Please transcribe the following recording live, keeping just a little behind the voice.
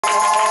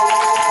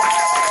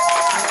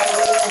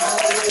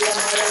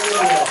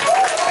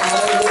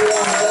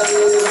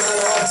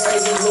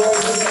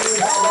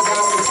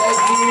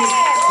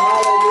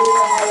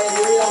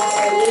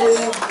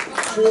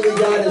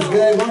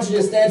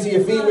just stand to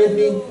your feet with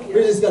me.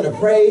 We're just going to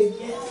pray.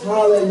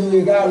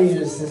 Hallelujah. God, we're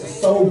just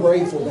so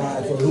grateful,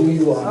 God, for who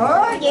you are.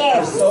 Oh,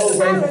 yes. We're so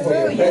grateful for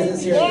your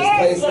presence here in this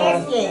place,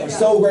 God. We're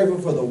so grateful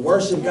for the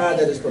worship, God,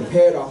 that has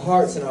prepared our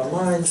hearts and our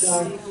minds,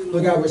 God.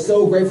 Lord God, we're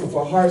so grateful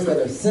for hearts that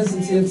are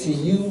sensitive to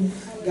you,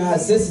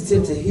 God,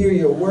 sensitive to hear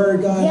your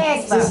word, God.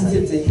 Yes,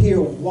 sensitive to hear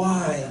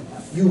why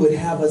you would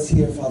have us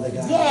here, Father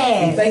God.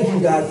 Yes. We thank you,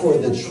 God, for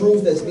the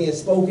truth that's being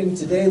spoken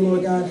today,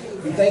 Lord God.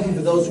 We thank you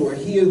for those who are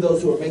here,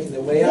 those who are making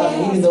their way out,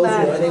 and even those who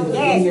are unable to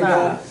be here,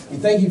 God. We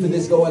thank you for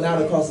this going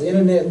out across the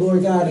internet,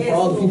 Lord God, and for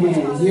all the people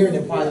who are here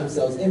and find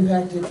themselves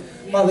impacted.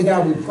 Father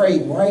God, we pray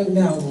right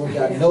now, Lord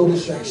God, no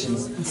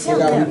distractions. Lord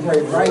God, we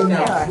pray right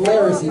now,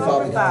 clarity,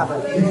 Father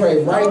God. We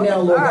pray right now,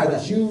 Lord God,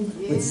 that you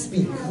would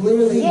speak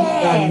clearly.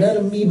 God, none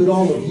of me, but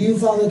all of you,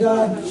 Father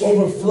God.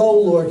 Overflow,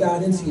 Lord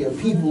God, into your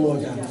people,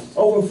 Lord God.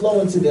 Overflow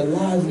into their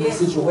lives and their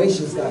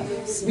situations, God.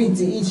 Speak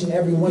to each and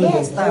every one of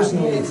them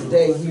personally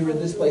today, here in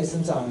this place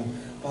and time.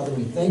 Father,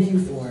 we thank you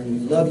for it. We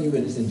love you,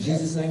 and it's in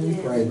Jesus' name we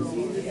pray.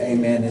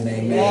 Amen and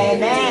amen.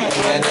 Amen.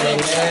 Amen and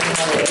amen.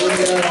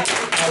 Hallelujah.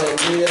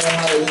 Hallelujah.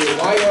 Hallelujah.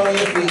 While you're on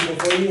your feet,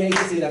 before you take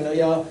your seat, I know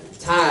y'all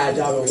tired.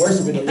 Y'all been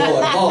worshiping the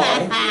Lord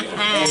hard.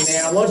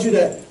 Amen. I want you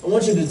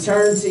to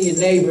turn to your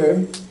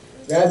neighbor,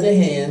 grab their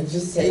hand,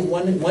 just take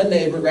one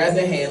neighbor, grab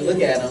their hand,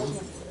 look at them,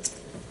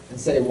 and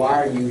say,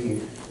 "Why are you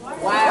here?"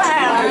 Why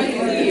are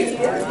you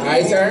here? All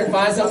right, turn,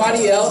 find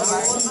somebody else.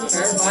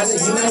 Turn, find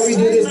it. You know we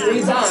do this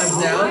 3 times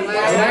now. We're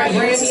not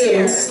brand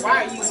new.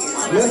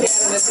 Look at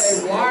them and say,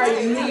 "Why are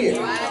you here?"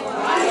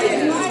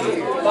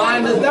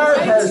 Find the third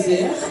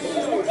person.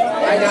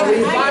 All right, now when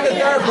you find the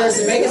third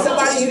person, make it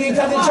somebody you didn't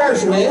come to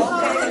church with.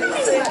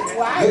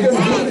 Look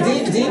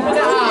them deep in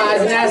the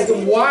eyes and ask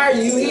them, "Why are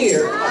you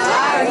here?"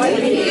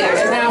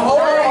 And now hold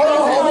their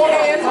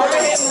hand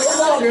a little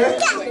longer,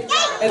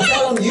 and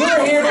tell them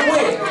you're here to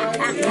win.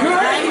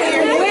 You're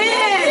here to win.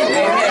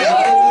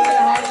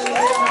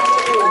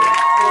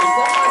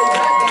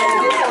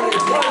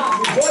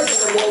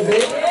 Rejoicing a little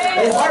bit.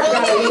 Their heart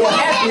got a little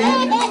happy.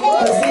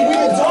 Because see, we've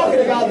been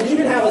talking about this. You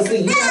can have a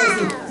seat. You can have a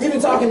seat. We've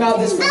been talking about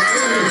this for 3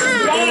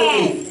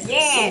 weeks.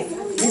 Yes.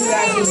 We've been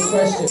asking the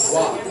question,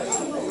 why?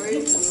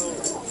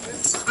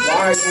 Why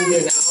are you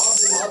here? Now,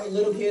 all the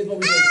little kids, what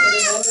we doing, 10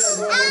 and under, are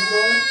going next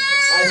door?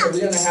 All right, so we're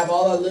going to have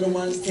all our little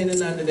ones, 10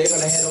 and under. They're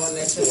going to head on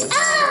next door. All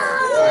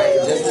right,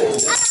 just a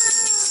minute.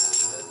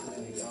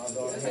 Y'all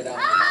go and head out.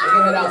 You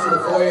can head out to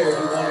the foyer if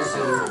you wanted to.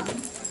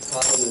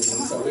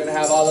 Hallelujah. So we're going to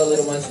have all the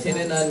little ones, 10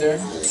 and under.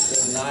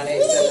 There's 9,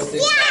 8, 7,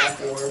 6, 5,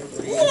 4,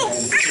 3,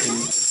 and 2.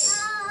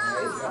 All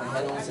right, we're going to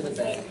head on to the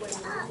back.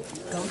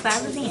 Don't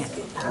start with them.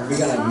 And we're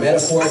going to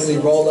metaphorically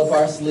roll up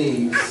our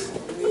sleeves.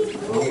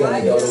 And we're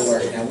going to go to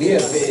work. Now, we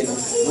have been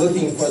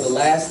looking for the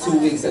last 2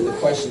 weeks at the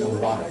question of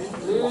why.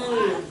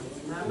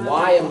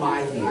 Why am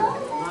I here?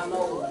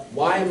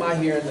 Why am I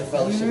here in the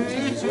fellowship of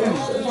Jesus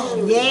Christ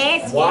Church?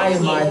 Yes. Why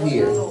am I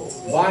here?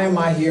 Why am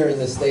I here in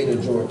the state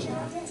of Georgia?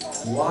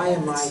 Why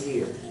am I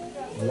here?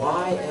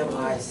 Why am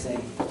I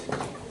saved?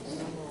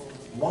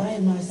 Why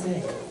am I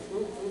saved?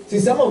 See,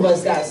 some of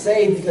us got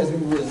saved because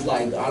we was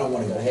like, I don't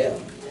want to go to hell.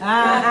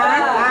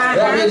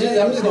 I'm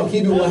just going to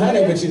keep it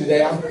 100 with you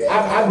today.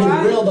 I've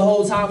been real the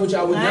whole time, which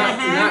I would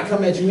not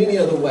come at you any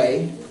other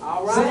way.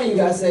 Some of you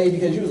got saved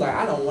because you was like,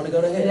 I don't want to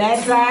go to hell.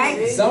 That's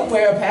right.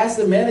 Somewhere a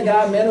pastor, man of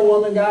God, man or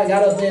woman God,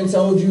 got up there and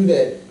told you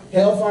that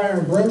hellfire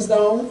and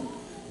brimstone,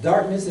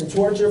 darkness and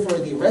torture for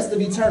the rest of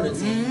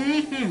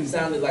eternity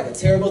sounded like a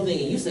terrible thing.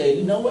 And you said,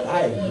 you know what?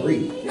 I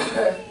agree.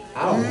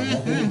 I don't want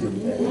nothing to do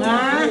with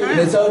that. And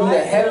they told you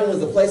that heaven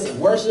was a place of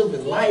worship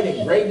and light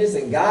and greatness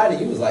and God.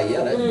 And you was like,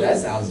 yeah, that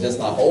sounds just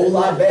a whole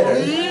lot better.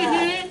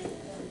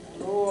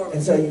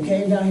 And so you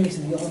came down here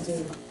to the altar,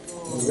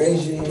 you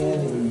raised your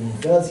hand, and you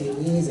fell to your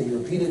knees, and you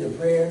repeated a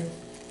prayer.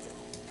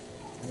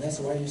 And that's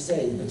why you're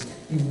saved. But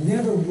you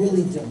never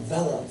really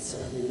developed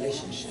a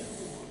relationship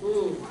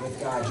with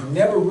God. You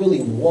never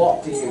really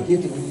walked in your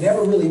gifting. You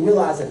never really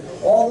realized that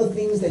all the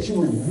things that you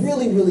were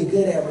really, really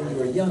good at when you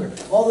were younger,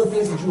 all the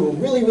things that you were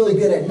really, really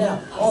good at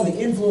now, all the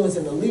influence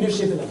and the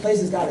leadership and the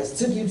places God has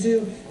took you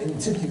to and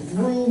took you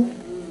through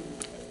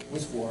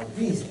was for a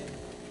reason.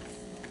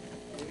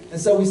 And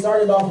so we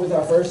started off with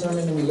our first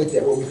sermon and we looked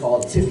at what we call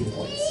tipping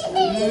points.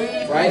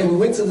 Right? And we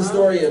went to the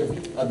story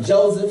of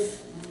Joseph,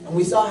 and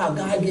we saw how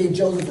God gave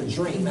Joseph a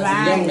dream as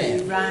a young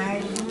man.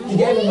 Right. He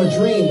gave him a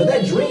dream, but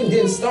that dream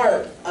didn't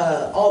start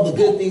all the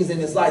good things in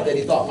his life that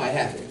he thought might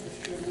happen.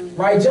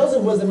 Right?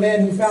 Joseph was a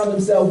man who found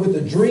himself with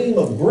a dream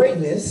of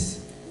greatness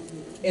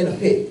in a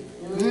pit.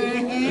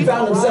 He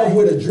found himself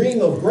with a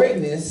dream of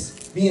greatness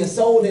being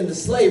sold into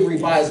slavery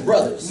by his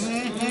brothers.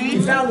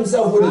 He found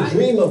himself with a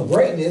dream of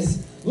greatness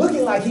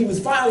looking like he was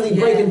finally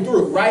breaking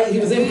through, right? He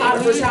was in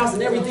Potiphar's house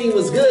and everything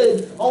was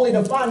good, only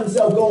to find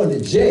himself going to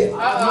jail.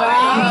 He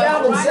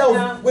found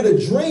himself with a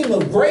dream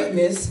of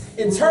greatness,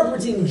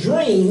 interpreting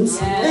dreams,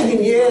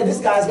 thinking, yeah, this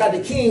guy's got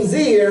the king's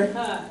ear,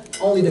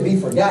 only to be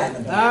forgotten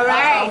about. All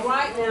right.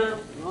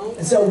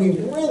 And so we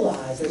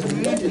realized as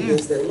we looked at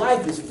this that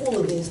life is full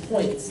of these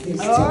points, these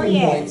tipping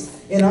points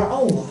in our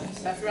own lives.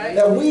 That's right.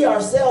 That we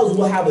ourselves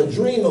will have a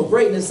dream of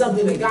greatness,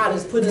 something that God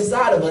has put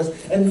inside of us.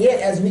 And yet,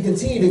 as we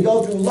continue to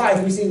go through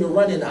life, we seem to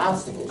run into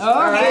obstacles.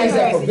 Things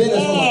that prevent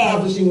us from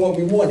accomplishing what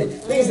we wanted.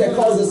 Things that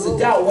cause us to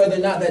doubt whether or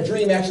not that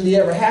dream actually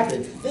ever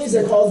happened. Things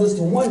that cause us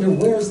to wonder,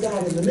 where's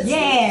God in the midst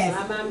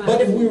of it?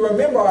 But if we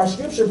remember our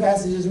scripture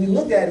passages, we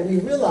looked at it, we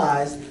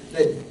realized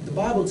that the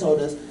Bible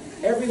told us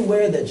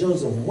everywhere that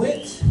Joseph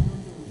went,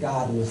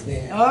 God was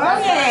there.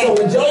 So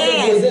when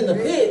Joseph was in the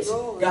pit,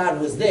 God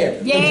was there.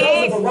 When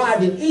Joseph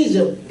arrived in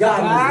Egypt,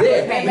 God was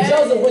there. When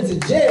Joseph went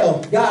to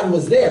jail, God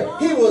was there.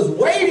 He was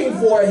waiting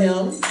for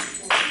him.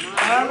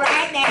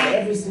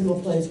 Every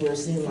single place where it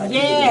seemed like he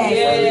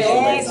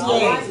was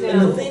furthest away.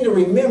 And the thing to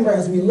remember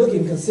as we look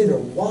and consider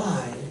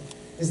why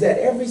is that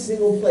every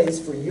single place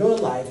for your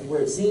life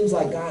where it seems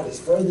like God is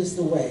furthest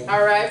away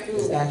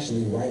is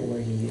actually right where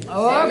he is.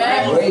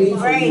 Waiting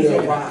for you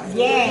to arrive.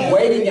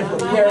 Waiting and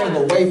preparing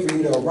the way for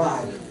you to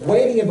arrive.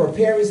 Waiting and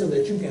preparing so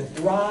that you can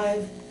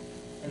thrive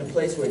in a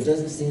place where it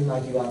doesn't seem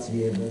like you ought to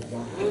be able to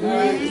thrive.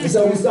 And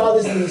so we saw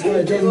this in the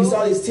story of Joseph. We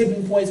saw these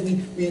tipping points.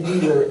 We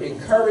were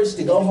encouraged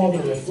to go home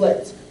and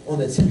reflect on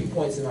the tipping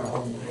points in our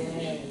own life.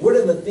 What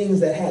are the things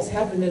that has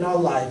happened in our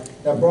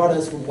life that brought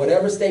us from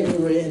whatever state we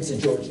were in to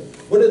Georgia?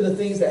 What are the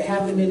things that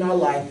happened in our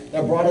life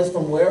that brought us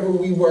from wherever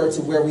we were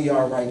to where we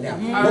are right now?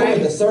 What were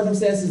the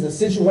circumstances and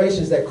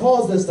situations that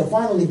caused us to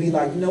finally be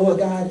like, you know what,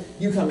 God,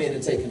 you come in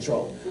and take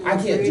control. I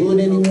can't do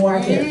it anymore.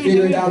 I can't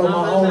figure it out on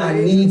my own. I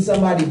need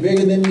somebody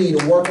bigger than me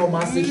to work on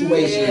my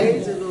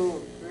situation.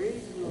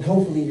 And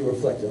hopefully you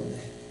reflect on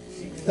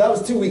that. That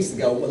was 2 weeks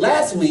ago. But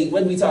last week,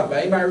 what did we talk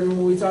about? Anybody remember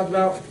what we talked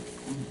about?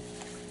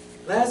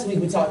 Last week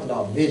we talked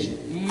about vision.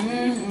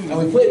 And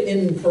we put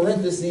in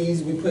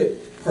parentheses, we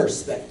put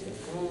perspective.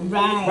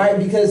 Right?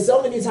 Because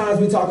so many times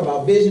we talk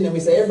about vision and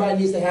we say everybody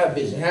needs to have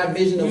vision. Have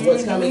vision of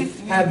what's coming.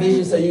 Have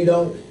vision so you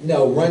don't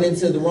run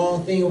into the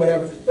wrong thing or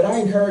whatever. But I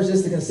encourage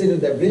us to consider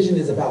that vision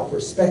is about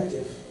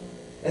perspective.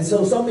 And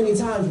so many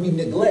times we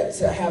neglect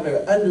to have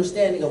an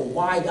understanding of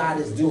why God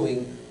is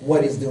doing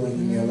what he's doing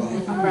in your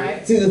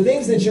life. See, the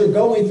things that you're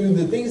going through,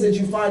 the things that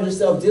you find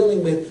yourself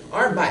dealing with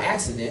aren't by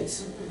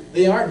accident.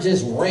 They aren't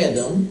just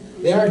random.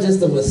 They aren't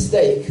just a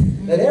mistake.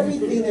 That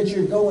everything that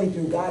you're going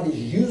through, God is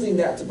using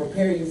that to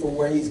prepare you for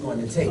where he's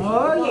going to take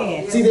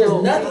you. See,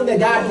 there's nothing that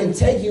God can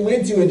take you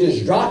into and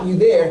just drop you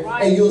there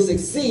and you'll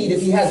succeed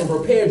if he hasn't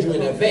prepared you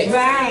in advance.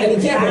 And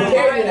he can't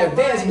prepare you in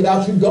advance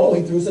without you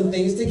going through some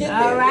things to get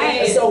there.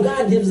 And so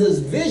God gives us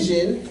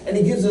vision and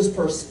he gives us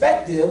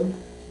perspective,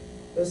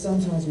 but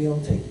sometimes we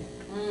don't take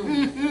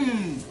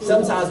it.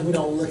 Sometimes we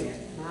don't look at it.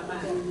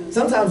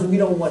 Sometimes we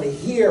don't want to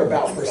hear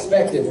about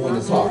perspective when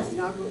it's hard.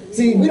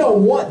 See, we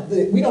don't want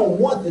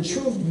the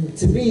truth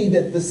to be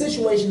that the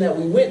situation that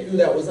we went through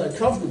that was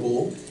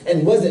uncomfortable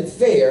and wasn't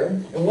fair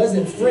and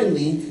wasn't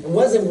friendly and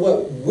wasn't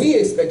what we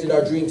expected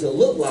our dream to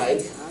look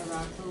like.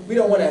 We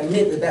don't want to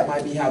admit that that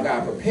might be how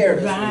God prepared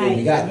us for when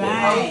we got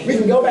there. We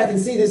can go back and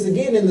see this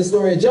again in the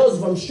story of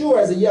Joseph. I'm sure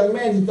as a young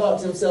man he thought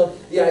to himself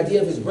the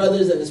idea of his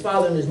brothers and his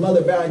father and his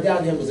mother bowing down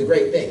to him was a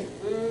great thing.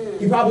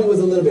 He probably was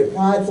a little bit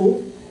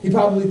prideful. He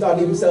probably thought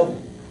he himself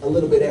a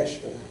little bit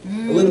extra,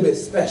 a little bit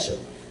special.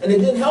 And it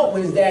didn't help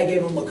when his dad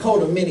gave him a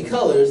coat of many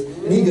colors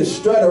and he could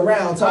strut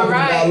around talking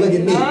about, look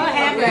at me, look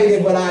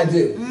at what I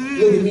do.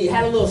 Look at me,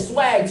 had a little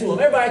swag to him.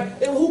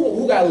 Everybody,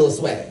 who got a little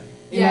swag?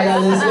 I got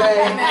a little swag.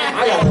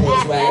 I got a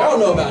little swag. I don't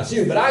know about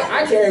you, but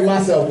I carry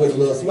myself with a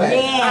little swag.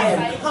 I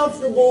am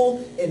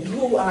comfortable in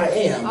who I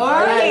am. And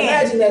I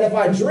imagine that if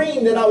I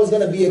dreamed that I was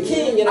going to be a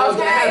king and I was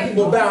going to have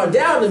people bowing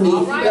down to me,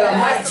 that I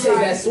might take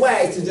that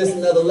swag to just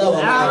another level.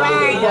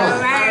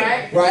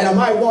 Right? I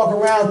might walk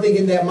around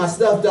thinking that my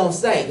stuff don't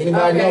stink.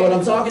 Anybody know what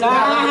I'm talking about?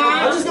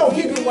 I'm just going to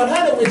keep it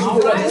 100 with you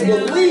because I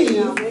just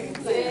believe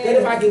that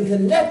if I can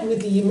connect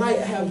with you, you might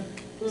have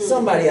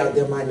somebody out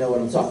there might know what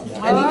I'm talking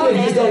about. And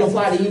even if this don't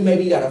apply to you,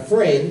 maybe you got a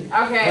friend.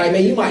 Right?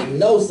 Maybe you might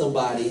know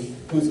somebody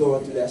who's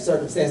going through that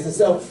circumstance. And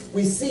so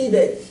we see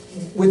that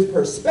with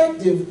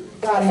perspective,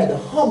 God had to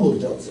humble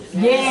Joseph.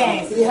 He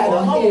had to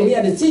humble him. He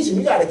had to teach him.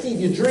 You got to keep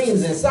your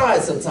dreams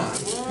inside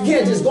sometimes. You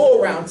can't just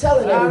go around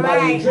telling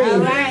everybody your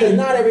dreams because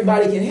not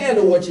everybody can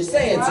handle what you're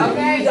saying to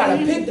them. You got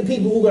to pick the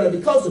people who are going to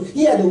be close to him.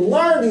 He had to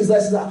learn these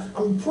lessons.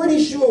 I'm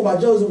pretty sure while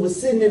Joseph was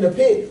sitting in the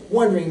pit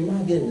wondering,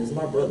 my goodness,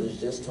 my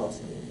brother's just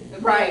tossing me.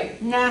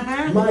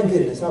 My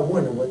goodness, I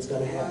wonder what's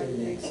going to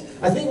happen next.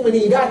 I think when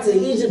he got to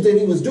Egypt and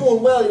he was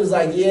doing well, he was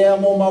like, yeah,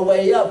 I'm on my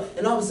way up.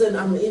 And all of a sudden,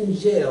 I'm in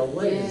jail.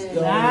 What is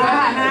going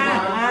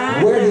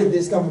on? Where did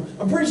this come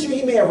from? I'm pretty sure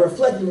he may have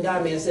reflected and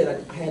God may have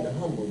said, I had to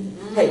humble you.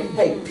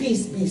 Hey,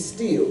 peace be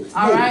still.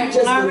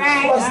 Just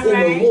trust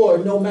in the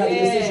Lord no matter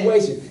the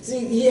situation.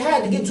 See, he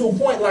had to get to a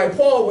point like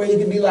Paul where he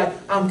could be like,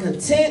 I'm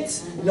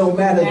content no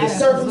matter the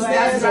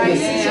circumstance or the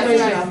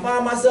situation I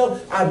find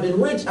myself. I've been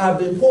rich, I've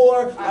been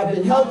poor, I've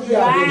been healthy,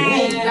 I've been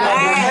weak, I've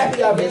been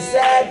happy, I've been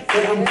sad,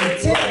 but I'm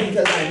content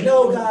because I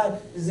know God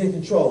is in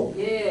control.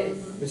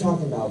 We're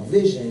talking about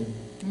vision.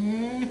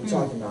 We're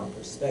talking about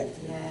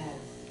perspective.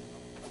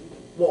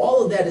 Well,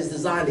 all of that is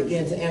designed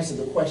again to answer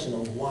the question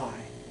of why.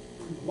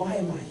 Why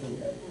am I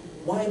here?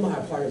 why am I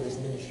a part of this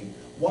ministry?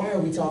 Why are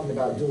we talking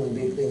about doing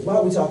big things? Why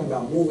are we talking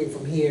about moving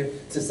from here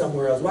to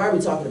somewhere else? Why are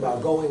we talking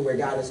about going where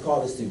God has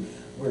called us to?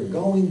 We're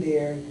going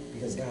there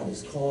because God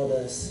has called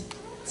us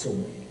to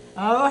win.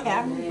 Oh,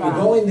 Heavenly We're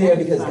Father. going there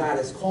because God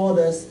has called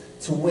us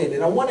to win.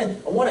 And I want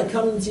to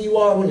come to you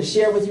all. I want to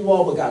share with you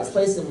all what God has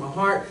placed in my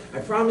heart. I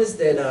promise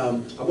that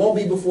I won't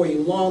be before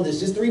you long. There's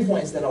just 3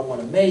 points that I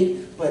want to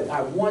make, but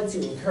I want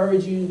to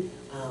encourage you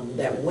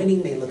that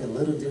winning may look a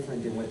little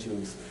different than what you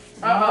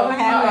expect.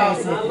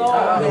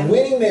 The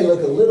winning may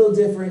look a little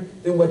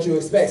different than what you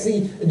expect.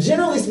 See,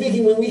 generally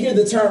speaking, when we hear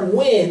the term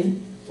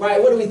win, right,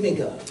 what do we think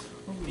of?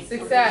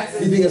 Success.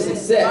 We think of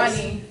success.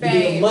 Money, We think of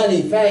fame.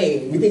 money,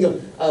 fame. We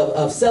think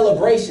of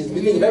celebrations.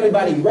 We think of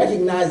everybody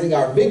recognizing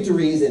our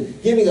victories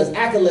and giving us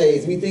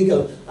accolades. We think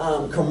of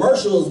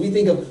commercials. We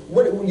think of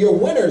what your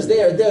winners.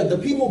 They're the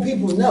people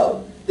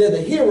know. They're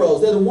the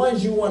heroes. They're the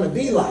ones you want to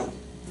be like.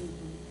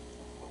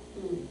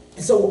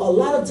 And so a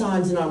lot of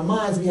times in our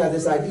minds we have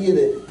this idea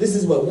that this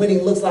is what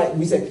winning looks like.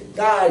 We say,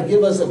 God,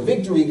 give us a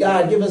victory.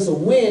 God, give us a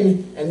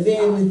win. And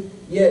then,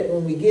 yet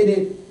when we get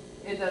it,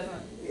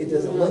 it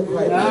doesn't look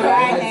quite All like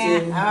right, we wanted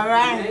to. now. All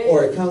right.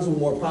 Or it comes with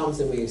more problems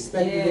than we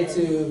expected it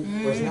to,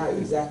 or it's not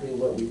exactly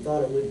what we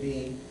thought it would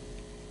be.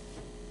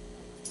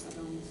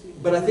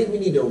 But I think we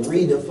need to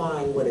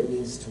redefine what it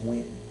means to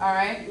win. All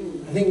right.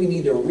 I think we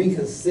need to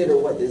reconsider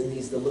what this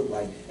needs to look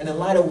like. And in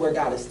light of where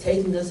God is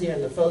taking us here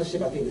in the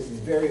fellowship, I think this is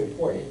very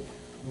important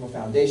from a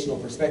foundational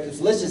perspective.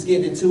 So let's just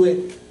get into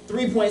it.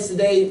 3 points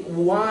today.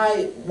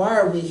 Why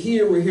are we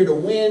here? We're here to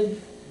win.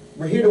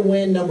 We're here to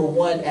win, number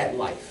one, at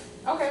life.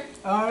 Okay.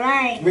 All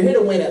right. We're here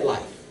to win at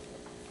life.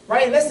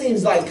 Right? And that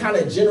seems like kind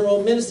of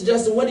general. Minister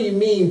Justin, what do you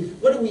mean?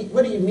 What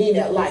do you mean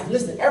at life?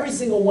 Listen, every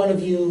single one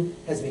of you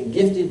has been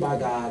gifted by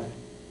God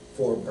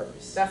for a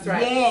purpose. That's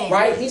right. Yeah.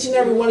 Right? Each and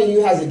every one of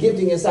you has a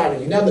gifting inside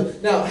of you.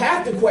 Now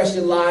half the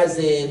question lies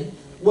in,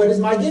 what is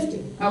my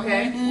gifting?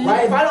 Okay.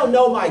 Right? If I don't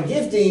know my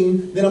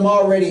gifting, then I'm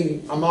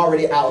already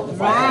out the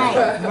fight.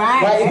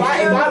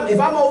 Right. If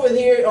I'm over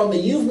here on the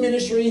youth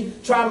ministry,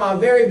 trying my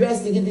very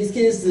best to get these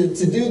kids to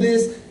do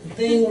this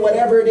thing,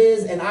 whatever it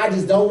is, and I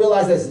just don't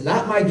realize that's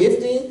not my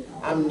gifting,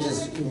 I'm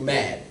just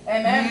mad.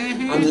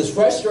 Amen. I'm just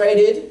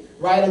frustrated,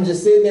 right? I'm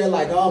just sitting there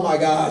like, oh my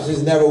gosh,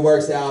 this never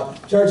works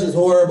out. Church is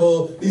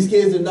horrible. These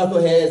kids are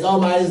knuckleheads. Oh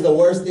my, this is the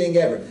worst thing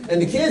ever.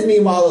 And the kids,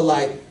 meanwhile, are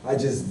like,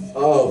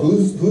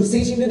 who's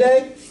teaching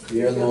today?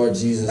 Dear Lord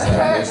Jesus,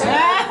 have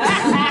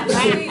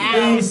mercy.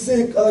 I'm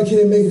sick. I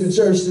can't make it to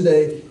church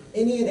today.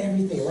 Any and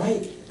everything,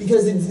 right?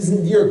 Because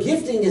your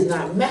gifting is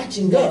not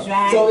matching up. That's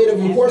right. So it,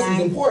 of course, That's is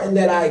right. important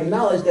that I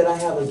acknowledge that I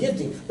have a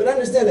gifting. But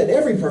understand that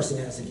every person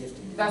has a gifting.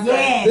 That's Yeah.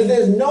 right. That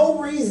there's no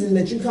reason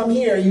that you come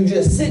here and you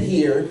just sit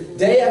here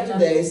day after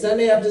day,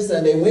 Sunday after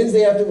Sunday,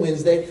 Wednesday after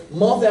Wednesday,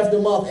 month after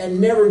month, and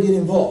never get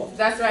involved.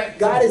 That's right.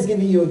 God is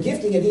giving you a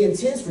gifting, and He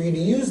intends for you to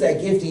use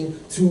that gifting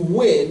to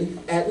win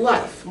at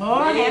life.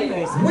 Lord have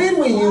mercy. When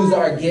we use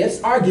our gifts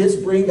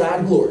bring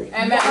God glory.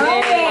 Amen.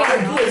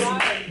 Our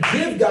gifts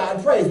give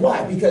God praise.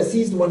 Why? Because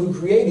He's the one who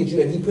created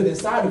you, and He put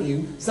inside of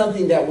you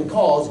something that would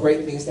cause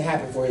great things to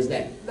happen for His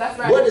name. That's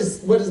right. What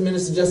does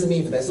Minister Justin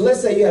mean for that? So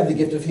let's say you have the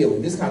gift of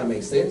healing. This kind of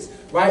makes sense,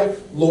 right?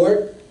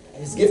 Lord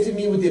has gifted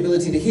me with the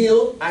ability to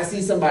heal. I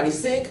see somebody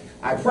sick.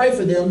 I pray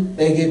for them.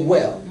 They get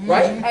well,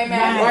 right?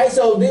 Amen. Right?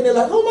 So then they're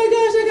like, oh my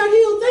gosh, I got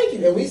healed. Thank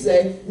you. And we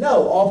say,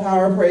 no, all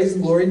power, praise,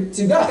 and glory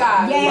to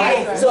God.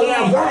 Yes. Right? So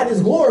now God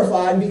is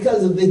glorified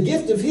because of the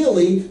gift of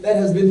healing that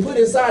has been put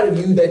inside of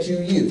you that you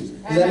use.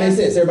 Does that make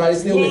sense? Everybody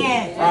still with me?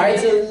 Yes. All right?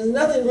 So there's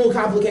nothing real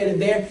complicated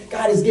there.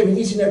 God has given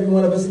each and every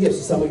one of us a gift.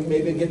 So some of you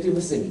may be gifted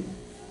with singing.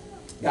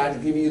 God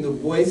is giving you the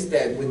voice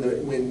that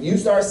when you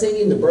start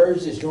singing, the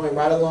birds just join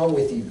right along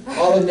with you.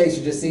 All of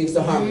nature just seems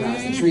to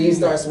harmonize. The trees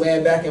start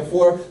swaying back and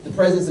forth. The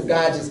presence of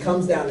God just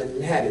comes down and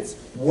inhabits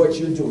what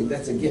you're doing.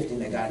 That's a gifting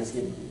that God has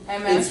given you.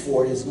 Amen. It's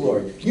for His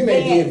glory. You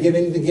may be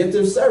given the gift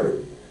of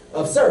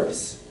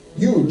service.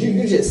 You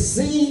just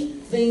see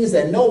things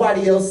that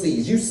nobody else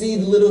sees. You see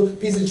the little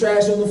piece of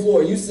trash on the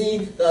floor. You see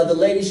the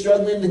lady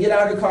struggling to get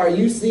out of the car.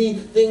 You see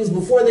things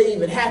before they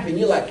even happen.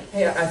 You're like,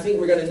 hey, I think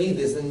we're going to need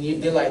this. And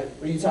they're like,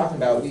 what are you talking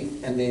about?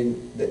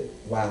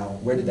 Wow,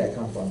 where did that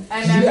come from?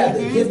 Amen. You have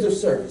the gift of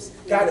service.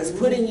 God has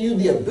put in you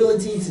the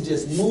ability to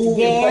just move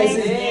Yes, in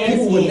places. yes,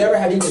 People would yes. never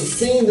have even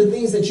seen the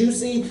things that you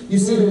see. You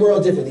see the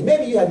world differently.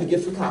 Maybe you have the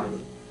gift for comedy.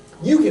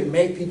 You can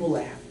make people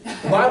laugh.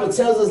 The Bible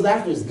tells us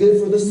laughter is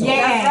good for the soul.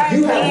 Yes,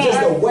 You have yes.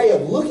 just a way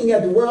of looking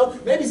at the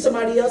world. Maybe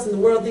somebody else in the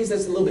world thinks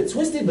that's a little bit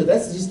twisted, but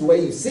that's just the way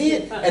you see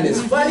it. And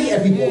it's funny,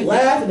 and people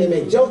laugh, and they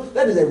make jokes.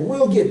 That is a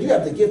real gift. You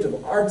have the gift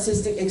of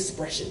artistic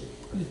expression.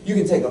 You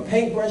can take a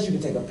paintbrush, you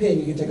can take a pen,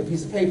 you can take a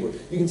piece of paper,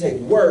 you can take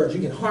words,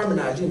 you can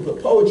harmonize, you can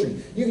put poetry.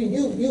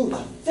 You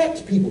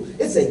affect people.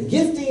 It's a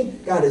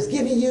gifting God has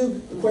given you.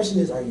 The question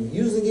is, are you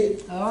using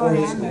it Oh, for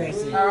His have glory?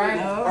 mercy. All right.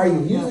 Oh, Are you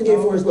using it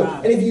for His glory?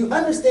 wow. And if you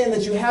understand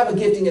that you have a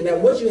gifting and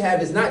that what you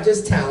have is not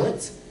just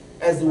talent,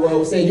 as the world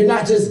would say, you're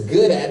not just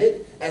good at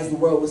it, as the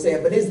world would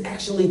say, but it's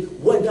actually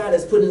what God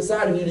has put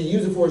inside of you to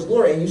use it for His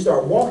glory, and you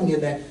start walking in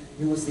that,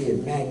 you will see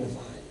it magnified.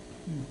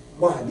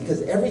 Why?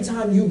 Because every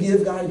time you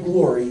give God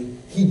glory,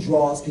 he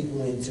draws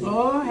people into it.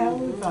 Oh,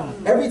 Heavenly Father.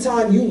 Every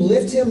time you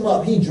lift him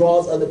up, he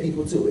draws other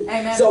people to it.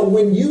 Amen. So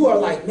when you are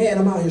like, man,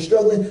 I'm out here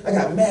struggling, I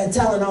got mad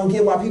talent, I don't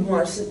get why people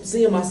aren't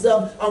seeing my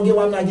stuff, I don't get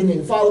why I'm not getting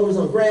any followers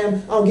on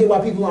Gram, I don't get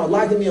why people aren't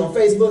liking me on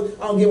Facebook,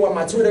 I don't get why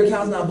my Twitter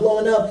account's not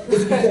blowing up,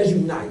 it's because you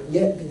not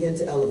yet begin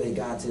to elevate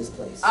God to his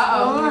place.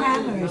 Oh,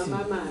 have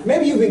mercy.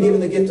 Maybe you've been given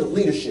the gift of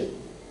leadership.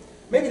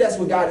 Maybe that's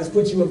what God has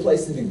put you in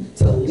place to do,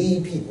 to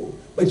lead people.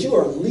 But you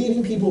are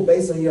leading people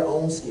based on your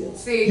own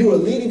skills. See. You are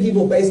leading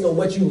people based on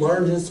what you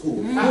learned in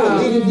school. You are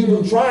leading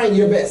people trying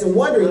your best and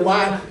wondering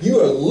why you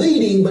are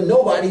leading but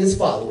nobody is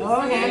following.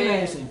 Oh,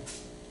 have mercy.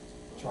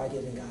 Try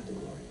giving God the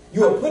glory.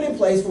 You are put in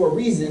place for a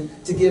reason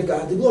to give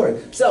God the glory.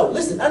 So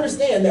listen,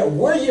 understand that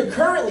where you're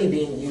currently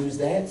being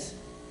used at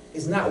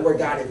is not where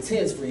God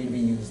intends for you to be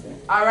used at.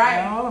 All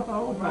right.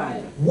 Oh,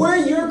 right. Where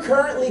you're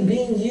currently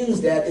being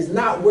used at is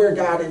not where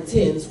God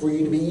intends for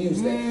you to be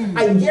used at.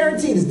 I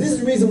guarantee this. This is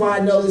the reason why I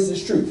know this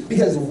is true.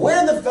 Because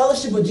where the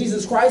fellowship of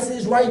Jesus Christ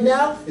is right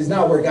now is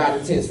not where God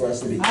intends for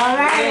us to be. All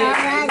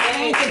right.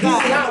 Thank you, This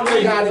God. is not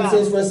where God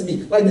intends for us to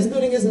be. Like, this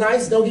building is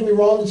nice. Don't get me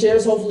wrong. The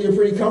chairs hopefully are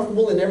pretty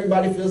comfortable and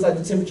everybody feels like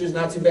the temperature is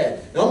not too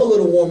bad. Now, I'm a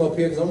little warm up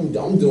here because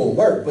I'm doing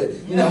work. But,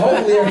 you know,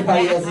 hopefully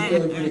everybody else is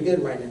feeling pretty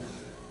good right now.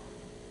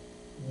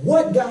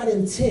 What God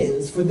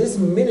intends for this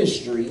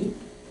ministry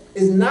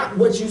is not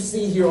what you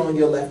see here on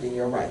your left and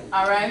your right.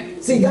 All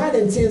right. See, God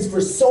intends for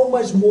so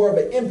much more of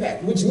an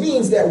impact, which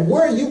means that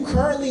where you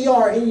currently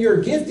are in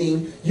your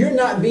gifting, you're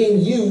not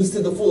being used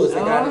to the fullest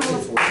that God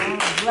intends for you.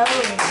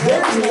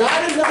 There's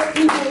not enough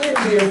people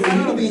in here for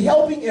you to be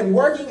helping and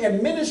working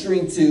and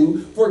ministering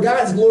to for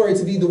God's glory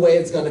to be the way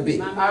it's going to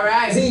be. All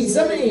right. See,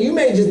 some of you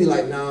may just be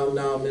like, no,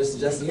 Mr.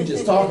 Justin, you're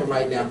just talking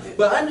right now.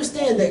 But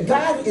understand that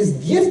God is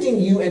gifting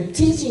you and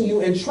teaching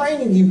you and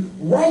training you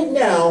right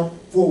now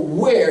for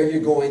where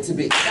you're going to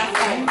be. He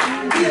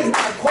has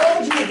not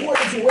called you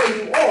according to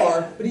where you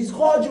are, but he's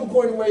called you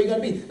according to where you're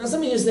going to be. Now,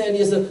 some of you are saying to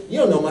yourself, you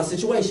don't know my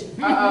situation.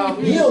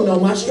 You don't know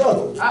my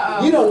struggle.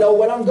 You don't know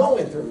what I'm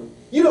going through.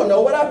 You don't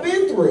know what I've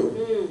been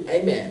through.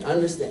 Amen.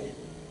 Understand.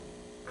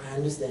 I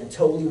understand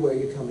totally where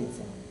you're coming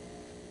from.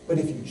 But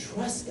if you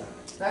trust God,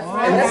 That's and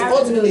right. that's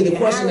ultimately the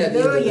question at the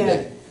end of the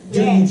day.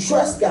 Do you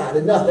trust God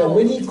enough that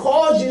when he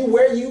calls you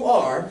where you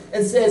are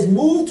and says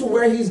move to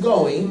where he's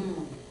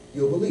going,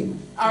 you'll believe him?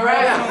 All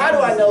right. Now, how do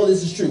I know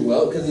this is true?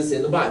 Well, because it's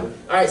in the Bible.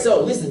 All right,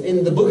 so listen,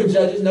 in the book of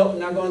Judges, nope,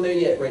 not going there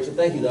yet, Rachel,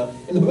 thank you though.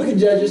 In the book of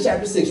Judges,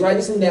 chapter 6, write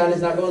this one down,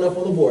 it's not going up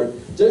on the board.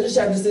 Judges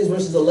chapter 6,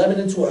 verses 11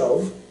 and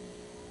 12.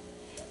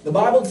 The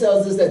Bible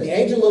tells us that the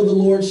angel of the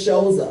Lord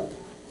shows up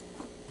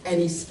and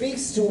he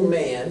speaks to a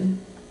man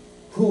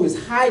who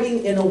is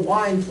hiding in a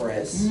wine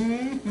press,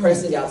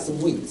 pressing out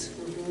some wheat.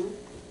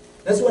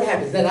 That's what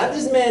happens. Now,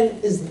 this man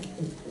is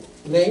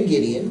named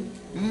Gideon.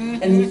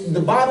 And the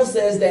Bible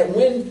says that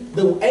when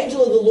the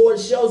angel of the Lord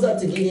shows up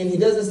to Gideon, he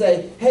doesn't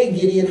say, hey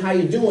Gideon, how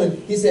you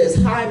doing? He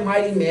says, hi,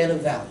 mighty man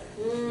of valor.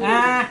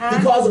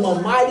 He calls him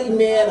a mighty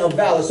man of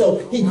valor.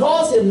 So he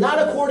calls him not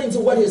according to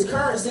what his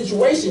current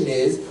situation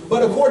is,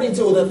 but according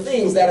to the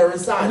things that are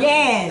inside of him.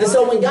 And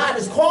so when God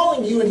is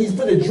calling you and he's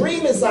put a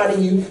dream inside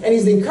of you and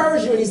he's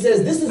encouraged you and he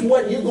says, this is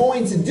what you're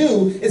going to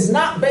do, it's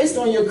not based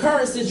on your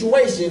current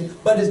situation,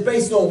 but it's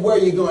based on where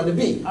you're going to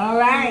be. All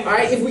right. All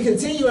right, if we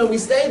continue and we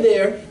stay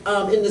there,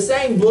 in the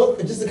same book,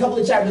 just a couple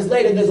of chapters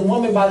later, there's a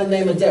woman by the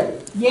name of Deborah.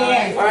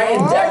 Yes. All right,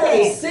 and Deborah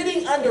is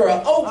sitting under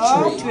an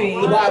oak tree,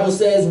 the Bible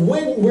says,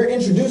 when we're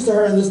introduced to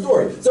her in the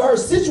story. So her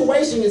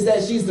situation is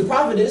that she's the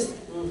prophetess,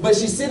 but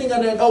she's sitting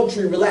under an oak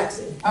tree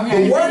relaxing.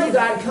 Okay. The word of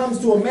God comes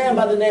to a man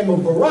by the name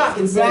of Barak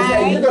and says,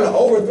 hey, you're going to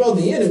overthrow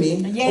the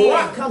enemy.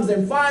 Barak comes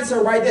and finds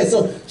her right there.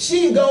 So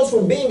she goes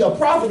from being a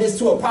prophetess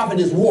to a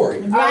prophetess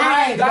warrior.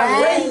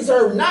 God raises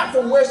her not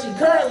from where she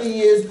currently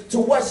is to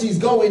what she's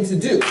going to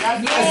do.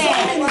 And so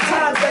many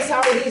times that's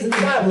how it is in the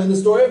Bible. In the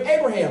story of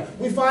Abraham,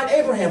 we find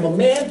Abraham, a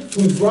man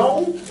who's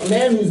grown, a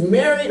man who's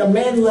married, a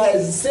man who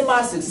has a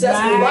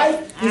semi-successful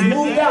life. He's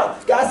moved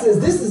out. God says,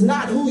 this is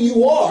not who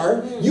you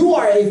are. You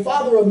are a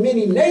father of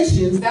many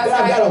nations, but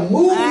I've got to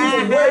move you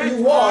from where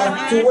you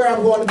are to where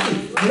I'm going to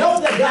be. Know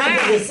that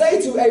God didn't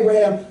say to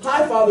Abraham,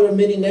 hi, father of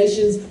many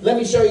nations, let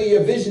me show you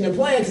your vision and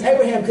plan, because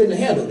Abraham couldn't have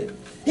handled it.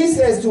 He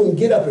says to him,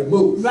 get up and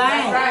move. He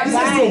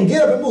says to him,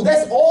 get up and move.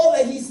 That's all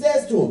that he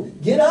says to him.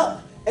 Get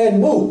up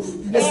and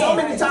move. And so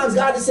many times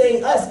God is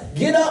saying us,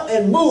 get up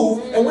and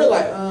move, and we're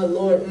like,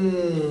 Lord,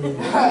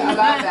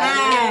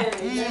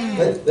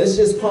 let's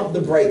just pump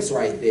the brakes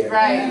right there.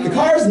 The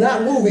car's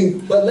not moving,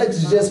 but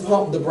let's just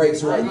pump the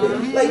brakes right there.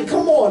 Like,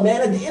 come on,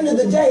 man. At the end of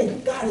the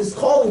day, God is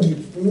calling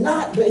you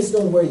not based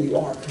on where you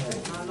are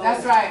currently.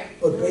 That's right.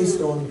 But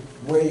based on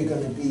where you're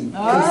going to be.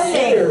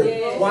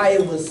 Consider why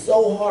it was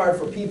so hard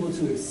for people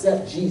to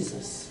accept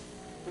Jesus.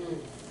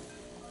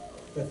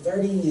 For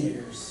 30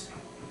 years,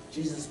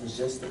 Jesus was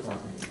just the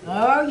prophet.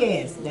 Oh,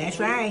 yes, that's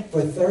right.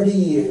 For 30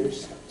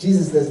 years,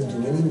 Jesus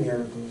doesn't do any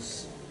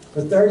miracles.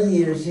 For 30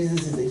 years,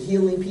 Jesus is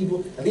healing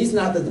people. At least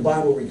not that the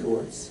Bible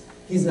records.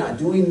 He's not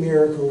doing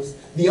miracles.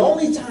 The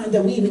only time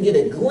that we even get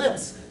a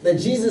glimpse that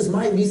Jesus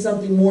might be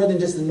something more than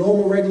just a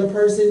normal, regular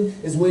person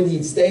is when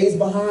he stays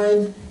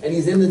behind and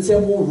he's in the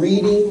temple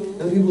reading,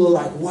 and people are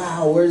like,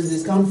 wow, where does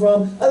this come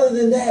from? Other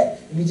than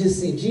that, we just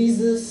see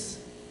Jesus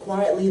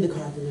quietly, the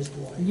carpenter's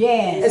boy.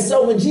 Yes. And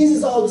so when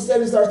Jesus all of a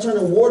sudden starts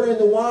turning water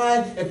into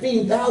wine and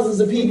feeding thousands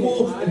of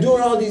people and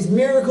doing all these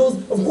miracles,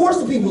 of course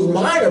the people's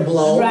mind are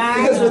blown.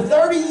 Right. Because for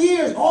 30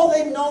 years, all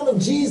they've known of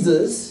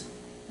Jesus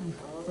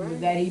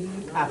That he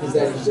is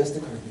that he's just a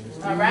carpenter.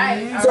 All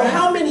right. So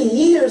how many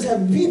years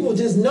have people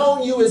just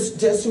known you as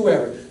just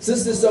whoever?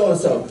 Sister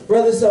so-and-so,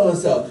 brother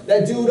so-and-so,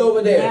 that dude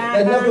over there,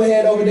 that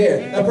knucklehead over there,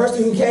 that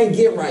person who can't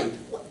get right.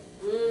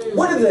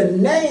 What are the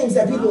names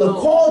that people have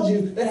called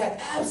you that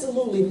had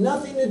absolutely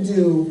nothing to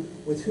do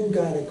with who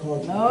God had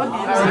called you to be? Oh,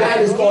 So God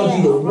has called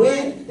you to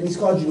win, and he's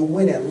called you to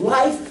win at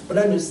life. But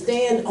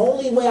understand,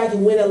 only way I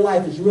can win at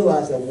life is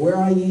realize that where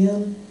I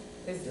am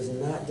does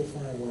not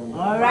define where I'm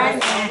All going. right,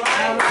 now.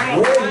 All right.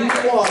 Where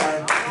you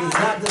are does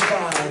not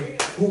define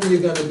who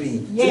you're going to be.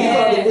 So you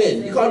call to Yes.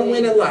 win. You call to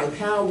win in life.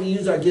 How we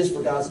use our gifts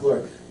for God's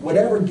glory.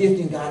 Whatever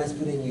gifting God has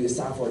put in you, it's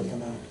time for it to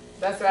come out.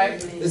 That's right.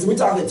 Listen, we're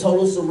talking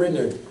total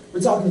surrender. We're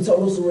talking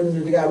total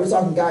surrender to God. We're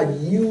talking, God,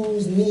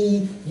 use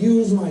me,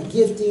 use my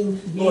gifting.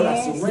 Lord, I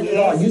Yes, surrender it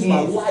all. Use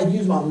my yes. life,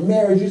 use my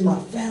marriage, use my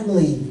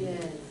family.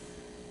 Yes.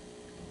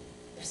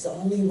 That's the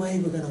only way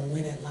we're going to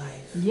win at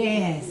life.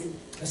 Yes.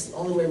 That's the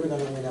only way we're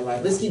going to win at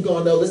life. Let's keep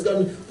going, though. Let's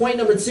go to point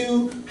number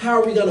 2. How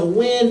are we going to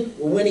win?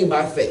 We're winning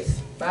by faith.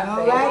 By All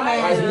faith. right, All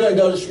right, so we're going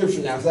to go to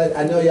scripture now, because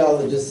I know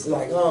y'all are just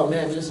like, oh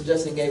man, Minister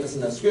Justin gave us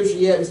enough scripture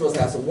yet. We're supposed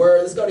to have some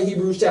word. Let's go to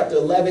Hebrews chapter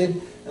 11,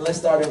 and let's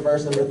start in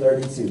verse number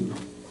 32.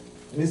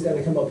 And it's going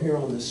to come up here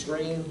on the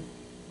screen.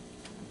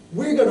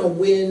 We're going to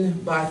win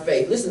by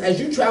faith. Listen, as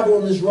you travel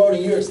on this road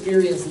and you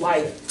experience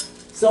life,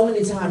 so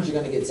many times you're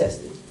going to get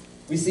tested.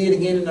 We see it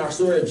again in our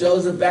story of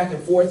Joseph. Back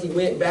and forth he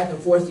went, back and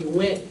forth he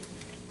went.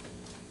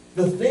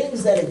 The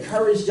things that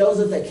encouraged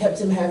Joseph, that kept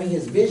him having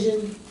his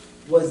vision,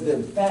 was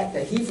the fact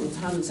that he from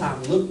time to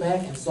time looked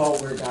back and saw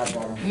where God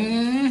brought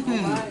him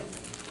from.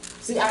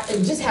 See, I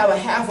just have a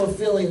half a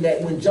feeling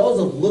that when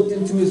Joseph looked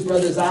into his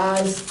brother's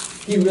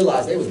eyes, he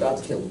realized they was about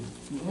to kill him.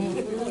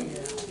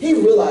 He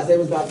realized they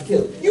was about to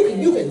kill him.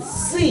 You can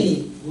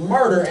see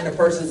murder in a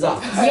person's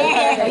eyes.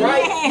 Yeah,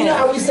 Right? yeah. You know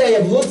how we say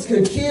if looks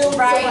could kill,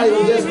 somebody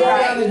would just go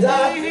around and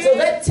die? So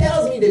that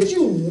tells me that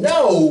you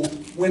know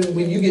when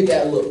you get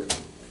that look.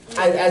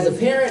 As a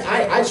parent,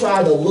 I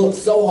try to look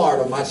so hard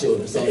on my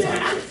children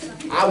sometimes.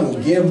 I will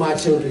give my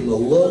children the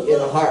look in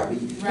a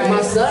heartbeat. And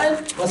my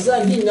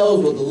son, he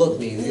knows what the look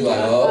means. He's like,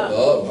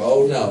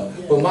 oh no.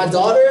 But my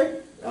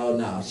daughter, oh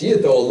no, she'll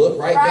throw a look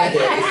right back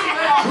at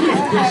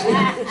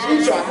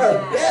me. She try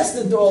her best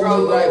to throw a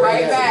look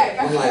right back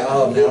at me. I'm like,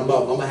 oh man, I'm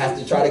gonna have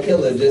to try to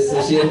kill her just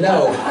so she'll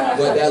know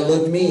what that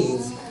look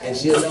means and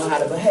she'll know how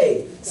to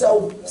behave.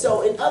 So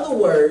in other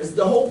words,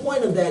 the whole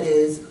point of that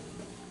is,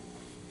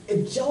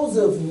 if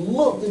Joseph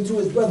looked into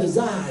his brother's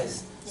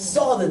eyes,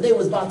 saw that they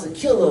was about to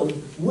kill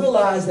him,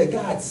 realized that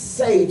God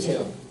saved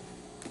him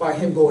by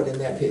him going in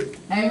that pit.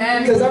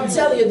 Amen. Because I'm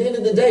telling you, at the end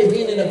of the day,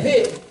 being in a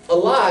pit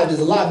alive is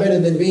a lot better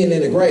than being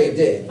in a grave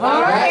dead.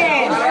 All right.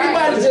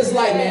 Everybody's just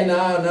like, man,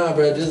 no,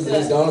 bro, just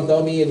gonna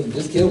throw me and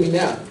just kill me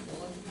now.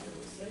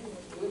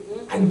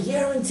 I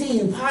guarantee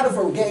you,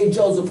 Potiphar gave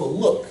Joseph a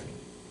look.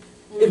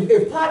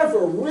 If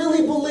Potiphar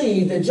really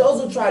believed that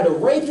Joseph tried to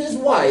rape his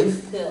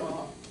wife,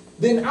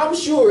 then I'm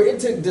sure it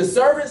took the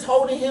servants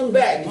holding him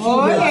back.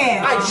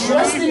 I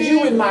trusted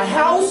you in my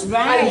house.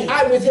 Right.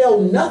 I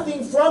withheld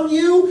nothing from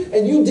you,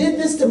 and you did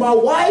this to my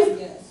wife.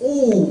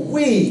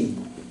 Ooh-wee.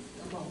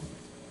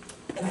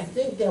 And I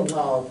think that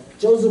while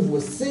Joseph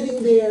was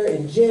sitting there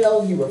in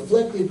jail, he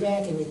reflected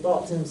back and he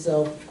thought to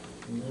himself,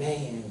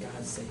 man,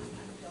 God saved me.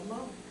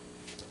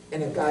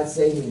 And if God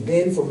saved me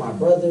then from my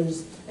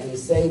brothers, and he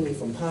saved me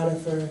from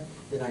Potiphar,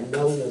 then I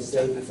know he'll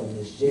save me from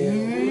this jail.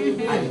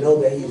 I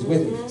know that he's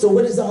with me. So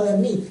what does all that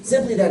mean?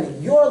 Simply that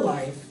in your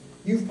life,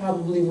 you've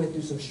probably went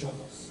through some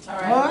struggles. All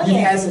right. You've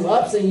had some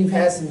ups and you've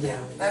had some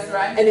downs. That's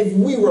right. And if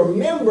we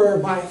remember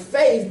by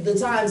faith the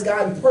times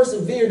God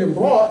persevered and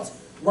brought,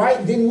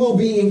 right, then we'll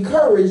be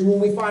encouraged when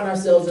we find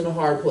ourselves in a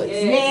hard place.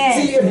 Yes.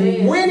 See,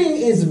 if winning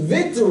is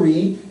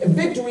victory, and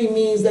victory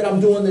means that I'm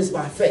doing this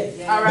by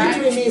faith. All right.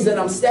 Victory means that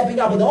I'm stepping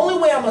out. But the only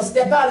way I'm going to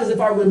step out is if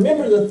I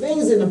remember the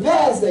things in the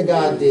past that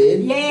God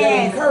did that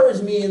Yes.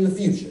 encourage me in the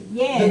future.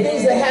 Yes. The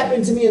things that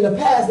happened to me in the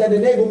past that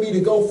enable me to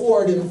go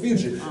forward in the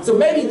future. So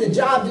maybe the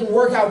job didn't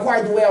work out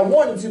quite the way I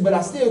wanted to, but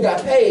I still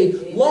got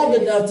paid long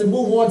enough to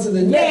move on to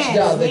the next Yes,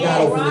 job that God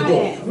yes, opened the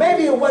door. right.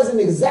 Maybe it wasn't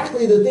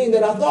exactly the thing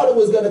that I thought it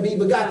was going to be,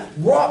 but God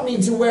brought me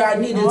to where I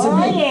needed to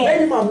Oh, be. yeah.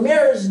 Maybe my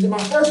marriage,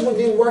 my first one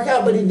didn't work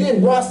out, but he then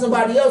brought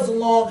somebody else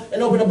along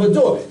and opened up a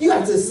door. You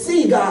have to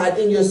see God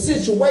in your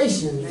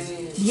situations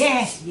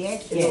Yes.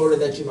 in order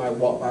that you might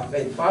walk by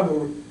faith. The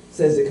Bible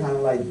says it kind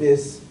of like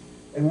this.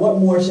 And what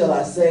more shall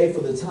I say?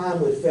 For the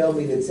time would fail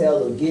me to tell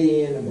of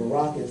Gideon and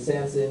Barak and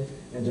Samson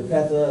and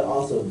Jephthah,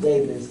 also of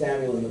David and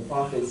Samuel and the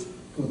prophets,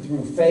 who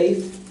through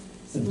faith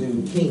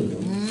subdued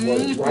kingdoms,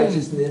 worked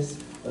righteousness,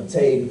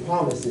 obtained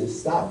promises,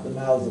 stopped the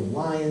mouths of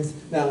lions.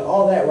 Now,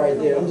 all that right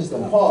there, I'm just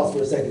going to pause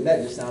for a second.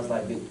 That just sounds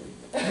like victory.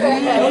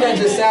 Don't that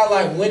just sound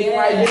like winning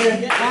right there?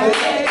 Isn't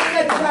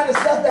that the kind of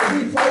stuff that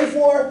we pray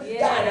for?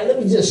 God,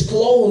 let me just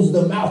close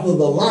the mouth of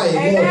the lion.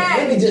 Lord.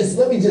 Let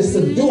me just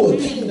subdue a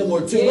kingdom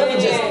or two. Let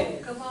me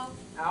just... Come on.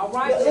 All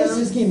right. Let's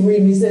just keep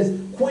reading. He says,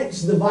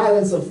 quench the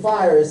violence of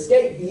fire,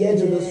 escape the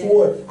edge of the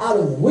sword, out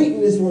of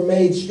weakness were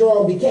made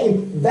strong,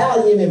 became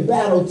valiant in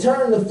battle,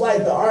 turned to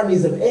flight the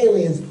armies of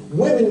aliens.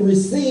 Women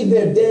received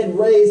their dead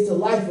raised to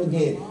life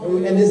again.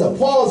 And there's a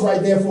pause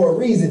right there for a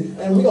reason.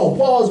 And we're going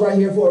to pause right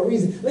here for a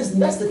reason. Listen,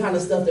 that's the kind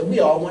of stuff that we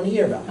all want to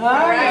hear about. All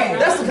right.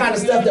 That's the kind of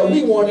stuff that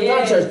we want in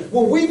our church.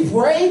 When we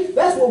pray,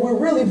 that's what we're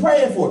really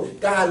praying for.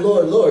 God,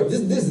 Lord,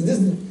 this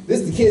is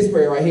the kids'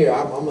 prayer right here.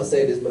 I'm going to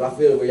say this, but I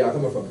feel where y'all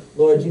coming from.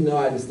 Lord, you know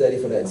I didn't study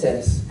for that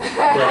test. But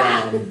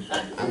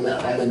I'm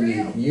gonna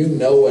need, you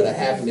know what'll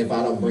happen if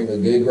I don't bring a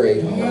good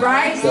grade home.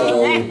 Right.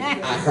 So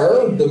I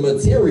heard the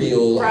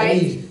material.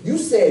 Right. You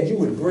said you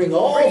would bring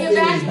all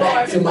things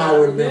back to my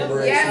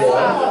remembrance,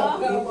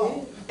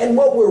 Lord. And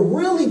what we're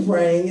really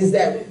praying is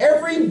that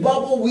every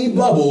bubble we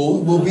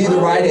bubble will be the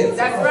right answer.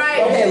 That's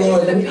right. Okay,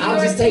 Lord,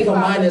 I'll just take a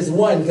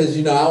 -1 because,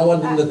 I don't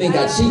want them to think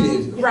I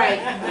cheated. Right.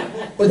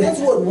 But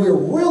that's what we're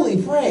really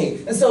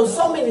praying. And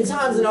so many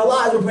times in our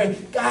lives we're praying,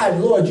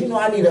 God, Lord,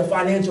 I need a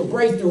financial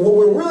breakthrough. What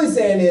we're really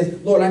saying is,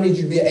 Lord, I need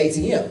you to be an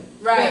ATM.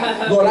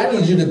 Right. Lord, I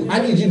need you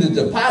to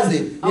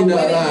deposit,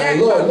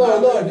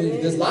 Lord,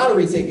 this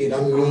lottery ticket.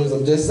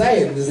 I'm just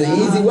saying, this is an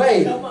easy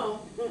way. Come on.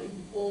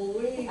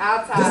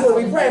 This is what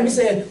we pray. We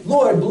saying,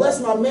 Lord, bless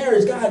my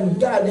marriage.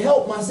 God,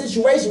 help my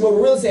situation. What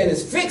we're really saying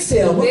is fix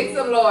him. Fix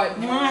them, Lord.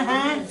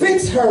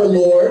 Fix her,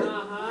 Lord.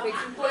 Fix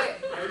them quick.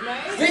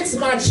 Fix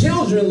my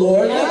children,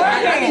 Lord. Look,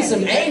 I need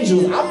some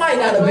angels. I might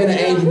not have been an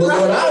angel, but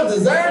Lord, I don't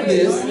deserve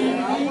this.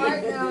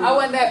 I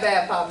wasn't that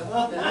bad, Papa.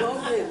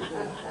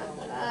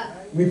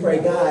 We pray,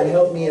 God,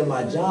 help me in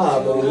my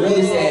job. But what we're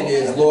really saying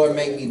is, Lord,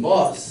 make me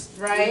boss.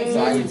 Right.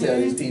 So I can tell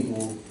these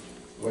people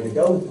where to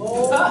go.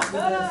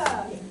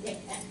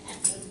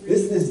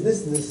 This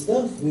is the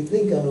stuff we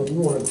think of. We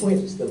want to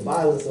quench the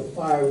violence of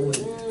fire. We want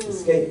to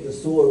escape the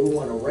sword. We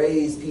want to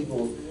raise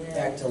people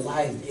back to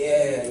life.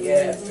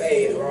 Yeah,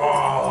 faith.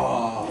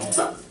 Raw.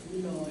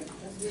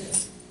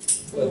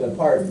 But the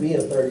part B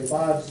of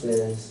 35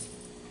 says,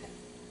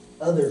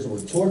 others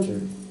were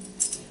tortured,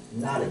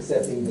 not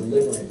accepting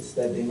deliverance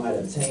that they might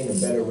obtain a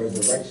better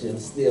resurrection.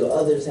 Still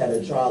others had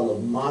a trial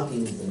of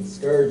mockings and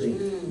scourging,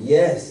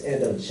 yes,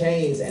 and of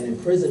chains and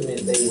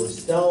imprisonment. They were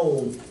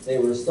stoned, they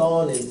were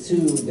sawn in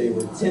two, they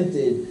were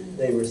tempted,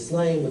 they were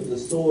slain with the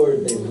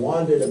sword, they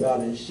wandered about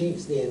in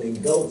sheepskin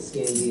and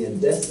goatskin, being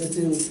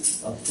destitute,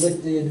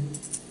 afflicted,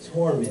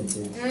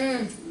 tormented.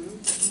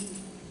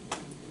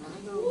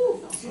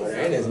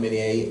 There ain't as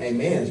many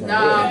amens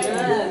right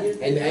there.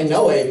 Ain't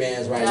no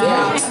amens right there.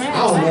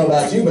 I don't know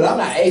about you, but I'm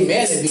not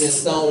amening being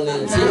sown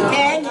into.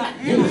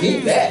 You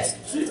keep that.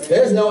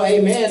 There's no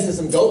amen to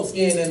some goat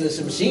skin and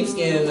some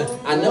sheepskin.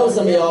 I know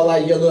some of y'all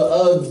like your little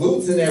Ugg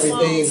boots and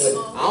everything, but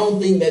I don't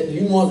think that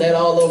you want that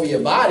all over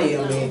your body.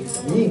 I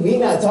mean, we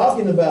not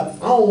talking about,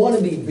 I don't want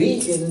to be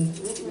beaten.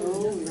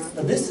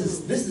 But this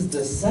is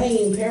the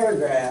same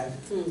paragraph,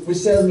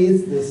 which tells me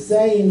it's the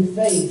same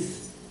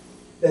faith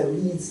that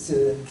leads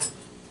to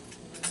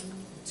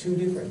two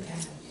different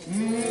paths.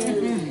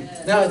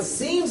 Now it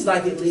seems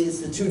like it leads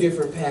to two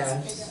different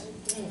paths,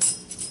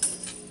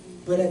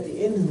 but at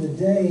the end of the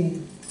day,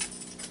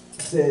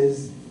 it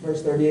says,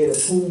 verse 38,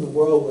 of whom the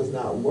world was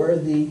not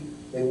worthy,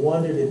 they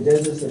wandered in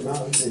deserts and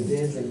mountains and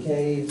dens and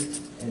caves,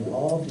 and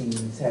all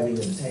these, having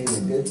obtained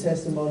a good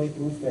testimony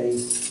through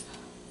faith,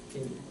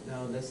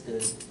 no, that's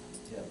good.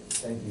 Yep,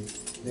 thank you.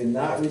 Did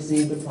not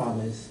receive the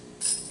promise,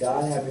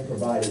 God having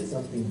provided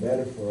something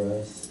better for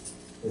us,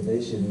 that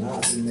they should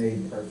not be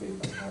made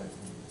perfect apart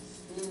from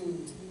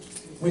us.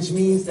 Which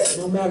means that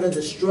no matter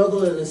the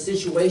struggle and the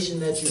situation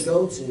that you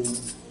go to,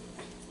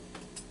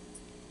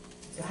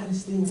 God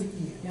is still with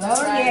you.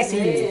 Oh, yes, He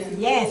is.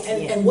 Yes,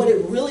 yes. And what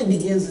it really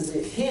begins is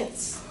it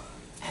hints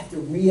at the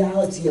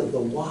reality of the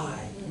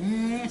why.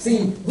 See,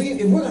 if we're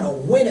going to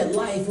win at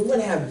life, we're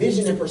going to have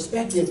vision and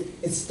perspective,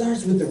 it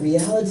starts with the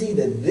reality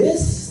that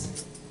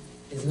this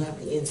is not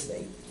the end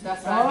state.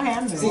 That's Oh, right.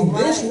 Hammer. See,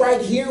 this right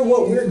here,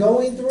 what we're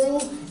going through,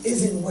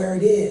 isn't where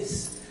it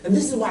is. And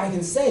this is why I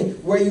can say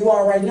where you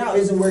are right now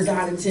isn't where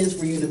God intends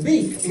for you to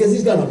be. Because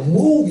He's going to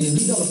move you.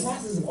 He's on the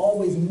process of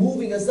always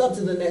moving us up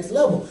to the next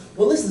level.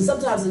 Well, listen,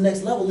 sometimes the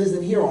next level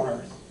isn't here on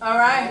earth. All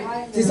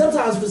right. See,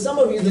 sometimes for some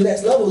of you, the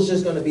next level is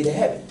just going to be to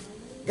heaven.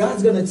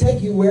 God's going to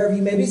take you wherever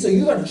He may be. So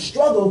you're going to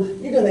struggle.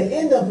 You're going to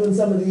end up in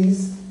some of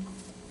these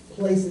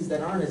places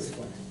that aren't as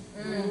fun,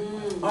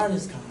 aren't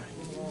as kind.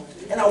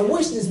 And I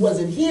wish this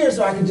wasn't here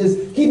so I could just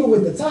keep it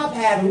with the top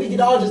half and we could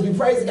all just be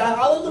praising God.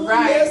 Hallelujah,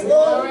 Right. yes,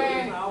 Lord.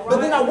 Right. But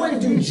then I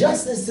wouldn't do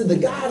justice to the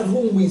God of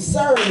whom we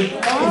serve,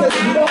 because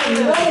if you don't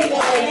know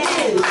what it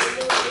is,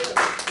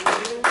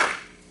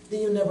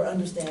 then you'll never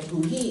understand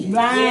who He is.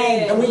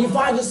 Right. And when you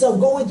find yourself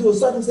going through a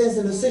circumstance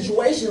in a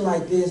situation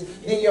like this,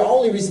 then your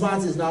only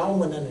response is, no, I don't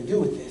want nothing to do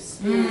with this.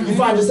 You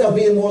find yourself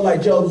being more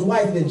like Job's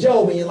wife than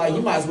Job, and you're like,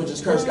 you might as well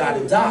just curse God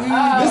and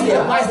die. This is the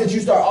advice that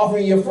you start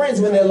offering your friends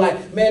when they're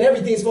like, man,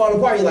 everything's falling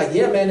apart. You're like,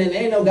 yeah, man, and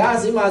there ain't no God,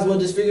 so you might as well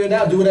just figure it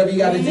out, do whatever you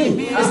got to do.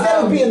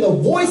 Instead of being the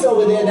voice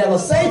over there that'll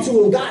say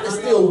to him, God is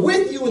still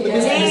with you in the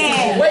midst of the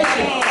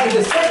situation, of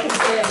the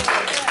circumstance.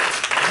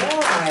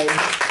 Why?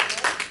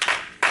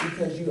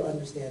 Because you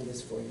understand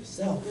this for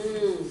yourself.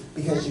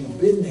 Because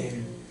you've been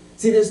there.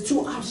 See, there's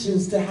two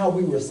options to how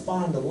we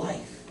respond to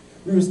life.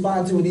 We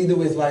respond to it either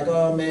with like,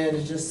 oh man,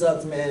 it just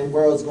sucks, man, the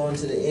world's going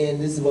to the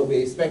end. This is what we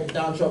expect.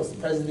 Donald Trump's the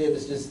president.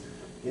 It's just,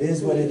 it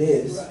is what it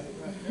is.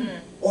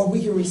 Or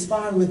we can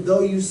respond with, though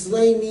you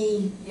slay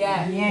me,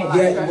 yet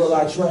will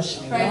I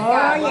trust you. We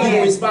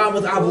can respond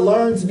with, I've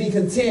learned to be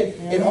content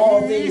in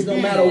all things, no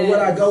matter what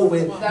I go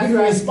with. We can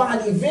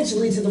respond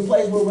eventually to the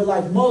place where we're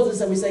like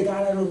Moses and we say,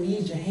 God, I don't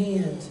need your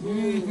hand.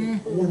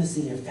 I want to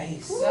see your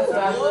face.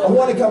 I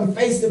want to come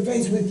face to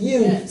face with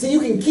you. So you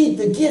can keep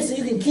the gifts, so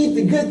you can keep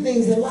the good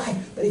things in life.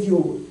 But if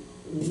you'll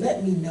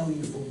let me know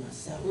you for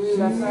myself.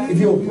 If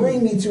you'll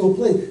bring me to a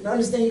place. Now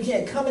understand, you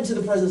can't come into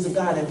the presence of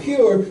God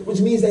impure, which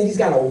means that He's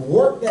got to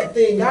work that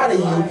thing out of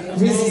you, which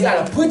means He's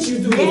got to put you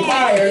through the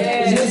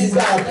fire, which means He's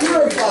got to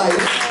purify you.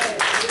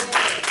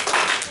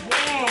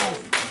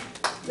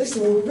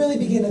 Listen, when we really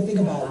begin to think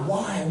about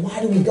why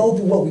do we go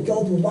through what we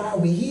go through, why are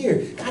we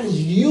here? God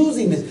is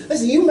using this.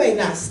 Listen, you may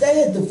not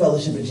stay at the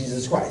fellowship of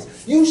Jesus Christ.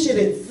 You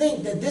shouldn't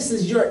think that this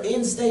is your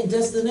end state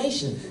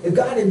destination. If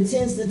God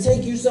intends to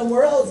take you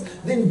somewhere else,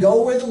 then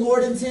go where the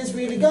Lord intends for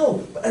you to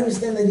go. But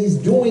understand that He's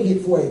doing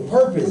it for a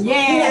purpose. He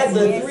had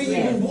the three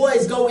Hebrew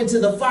boys go into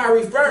the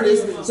fiery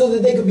furnace so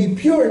that they could be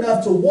pure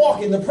enough to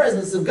walk in the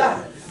presence of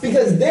God.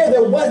 Because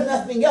there was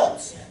nothing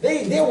else.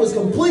 There was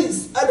complete,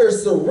 utter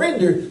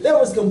surrender. There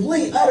was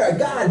complete, utter,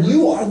 God,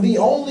 you are the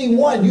only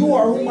one. You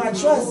are whom I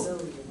trust.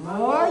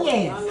 Oh,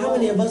 yeah. How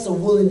many of us are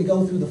willing to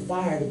go through the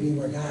fire to be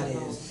where God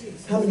is?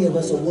 How many of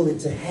us are willing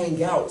to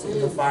hang out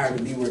in the fire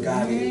to be where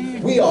God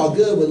is? We all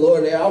good with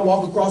Lord. I'll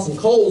walk across some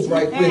coals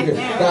right quick.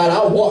 God,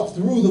 I'll walk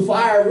through the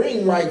fire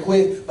ring right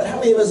quick. But how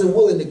many of us are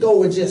willing to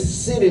go and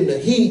just sit in the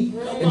heat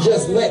and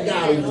just let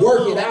God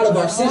work it out of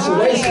our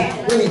situation?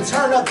 When He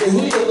turn up the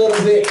heat a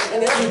little bit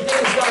and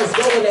everything starts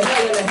going to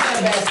hell in a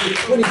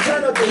handbasket. When He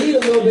turn up the heat a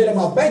little bit and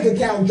my bank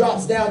account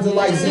drops down to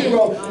like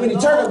zero. When He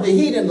turn up the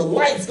heat and the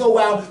lights go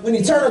out. When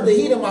He turn up the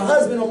heat and my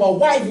husband or my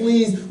wife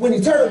leaves. When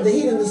He turn up the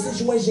heat and the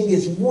situation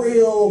gets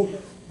real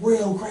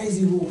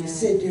crazy, when we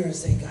sit there and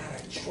say, God, I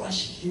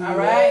trust you. All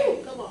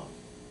right. Come on.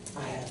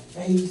 I have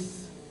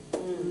faith.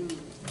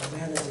 No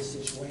matter the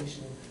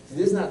situation. See,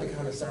 this is not the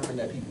kind of sermon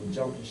that people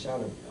jump and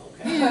shout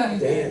and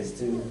dance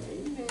to.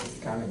 It's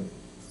the kind of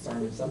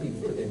sermon some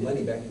people put their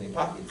money back in their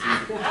pockets.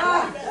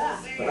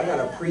 But I got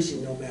to preach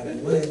it no matter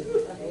what.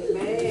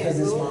 Because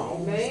it's my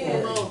own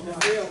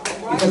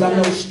story. Because I'm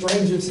no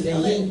stranger to the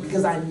heat.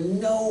 Because I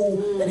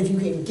know that if you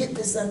can get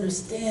this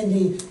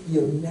understanding,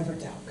 you'll never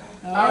doubt God.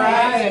 All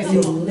right.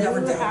 You'll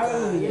never doubt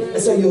God.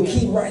 And so you'll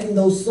keep writing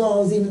those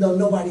songs even though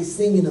nobody's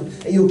singing them.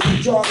 And you'll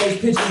keep drawing those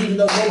pictures even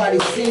though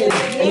nobody's seeing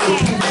them. And you'll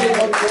keep getting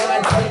on the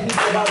line telling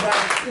people about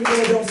God even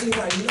though it don't seem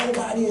like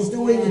nobody is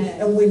doing it.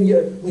 And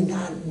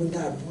when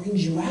God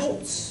brings you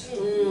out,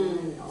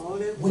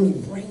 when He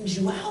brings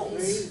you out,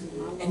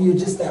 and you're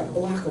just that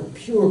block of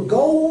pure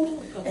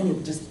gold, and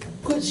it just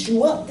puts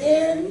you up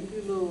there,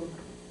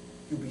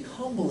 you'll be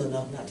humble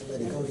enough not to let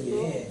it go to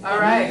your head. All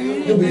right.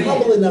 You'll be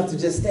humble enough to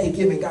just stay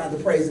giving God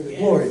the praise and the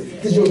glory.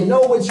 Because you'll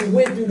know what you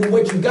went through and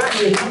what you got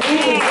here.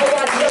 Even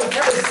nobody else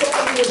ever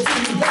saw you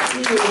until you got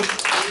here.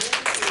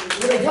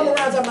 When they come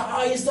around talking about,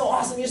 oh, you're so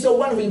awesome, you're so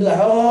wonderful, you'll be like,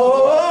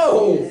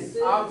 oh.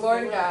 All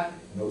glory to God.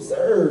 No,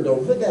 sir,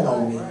 don't put that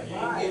on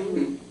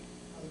me.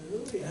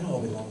 That all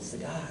belongs to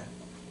God.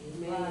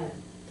 Amen.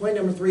 Point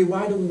number 3,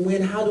 why do we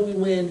win? How do we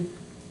win?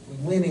 We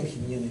win in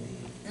community.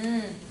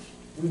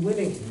 We win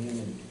in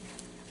community.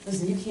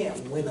 Listen, you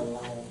can't win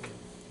alone.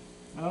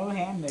 Oh,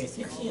 have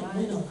mercy. You can't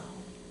win alone.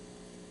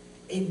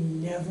 It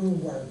never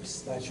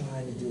works by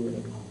trying to do it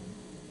alone.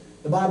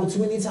 The Bible too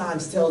many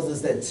times tells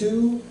us that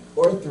 2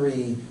 or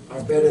 3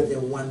 are better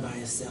than 1 by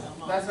itself.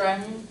 That's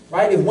right.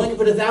 Right? If 1 can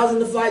put 1,000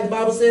 to flight, the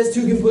Bible says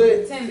 2 can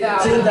put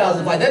 10,000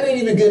 to flight. That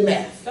ain't even good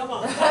math. Come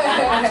on.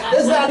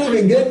 That's not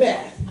even good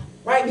math.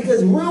 Right?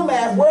 Because real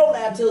math, world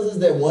math tells us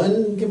that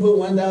 1 can put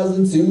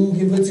 1,000, 2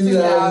 can put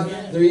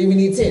 2,000, 3 we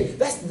need 10.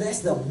 That's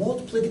the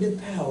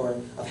multiplicative power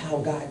of how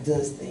God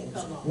does things.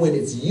 When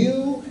it's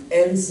you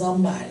and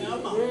somebody.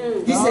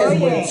 He says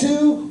when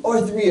 2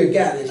 or 3 are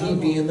gathered, He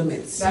be in the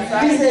midst.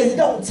 He says it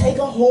don't take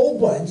a whole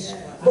bunch.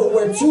 But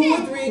where 2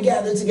 or 3 are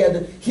gathered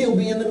together, He'll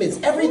be in the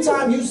midst. Every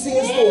time you see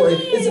a story,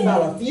 it's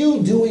about a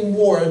few doing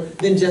more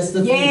than just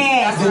the few.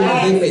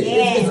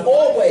 It's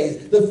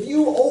always the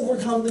few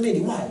overcome the many.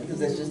 Why? Because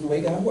that's just the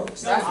way God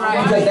works. That's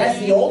right. Because that's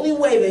the only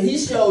way that He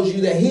shows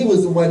you that He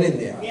was the one in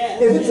there.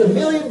 If it's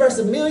 1,000,000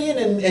 versus 1,000,000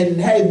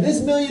 and hey, this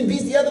 1,000,000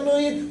 beats the other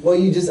 1,000,000, well,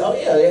 you just, oh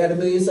yeah, they had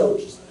 1,000,000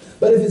 soldiers.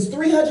 But if it's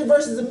 300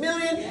 versus a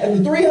million and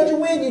the 300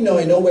 win, you know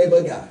ain't no way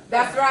but God.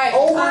 That's right.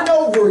 Over and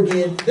over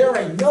again, there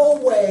ain't no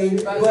way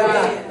but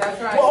God.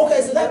 That's right. Well,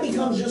 okay, so that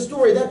becomes your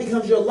story. That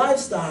becomes your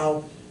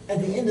lifestyle. At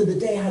the end of the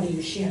day, how do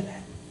you share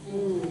that?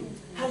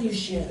 How do you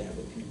share that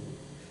with people?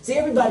 See,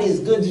 everybody is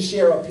good to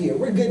share up here.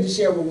 We're good to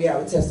share when we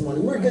have a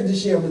testimony. We're good to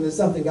share when there's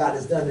something God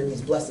has done and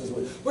He's blessed us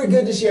with. We're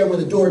good to share when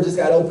the door just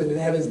got opened and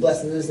heaven's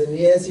blessing us. And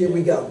yes, here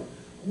we go.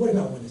 What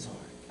about when it's hard?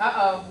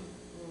 Uh-oh.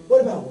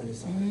 What about when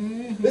it's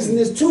hard? Listen,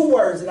 there's two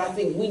words that I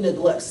think we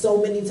neglect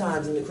so many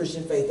times in the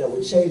Christian faith that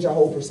would change our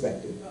whole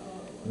perspective.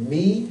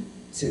 Me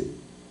too.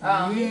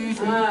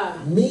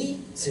 Me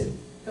too.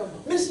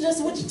 Mr.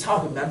 Justin, what you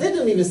talking about? That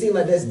doesn't even seem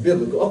like that's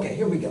biblical. Okay,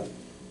 here we go.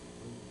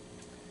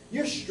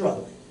 You're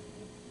struggling.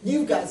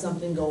 You've got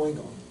something going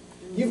on.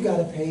 You've got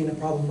a pain, a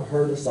problem, a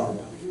hurt, a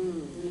sorrow.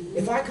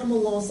 If I come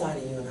alongside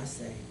of you and I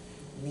say,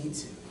 me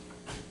too,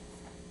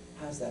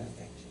 how does that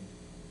affect you?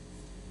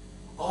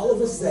 All of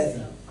a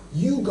sudden,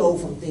 you go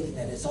from thinking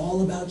that it's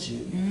all about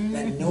you,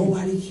 that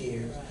nobody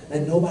cares,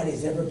 that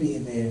nobody's ever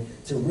being there,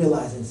 to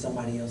realizing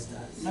somebody else does.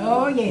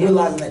 Oh, yeah.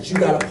 Realizing that you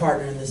got a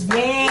partner in this fight.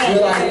 Yeah.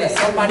 Realizing that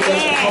somebody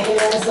else can come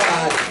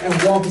alongside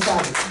and walk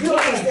beside you. You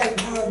don't understand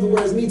the power of the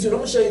words me too. I'm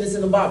going to show you this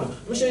in the Bible.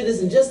 I'm going to show you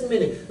this in just a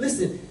minute.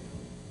 Listen,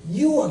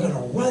 you are going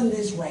to run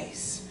this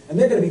race. And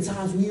there are going to be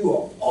times when you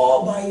are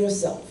all by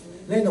yourself.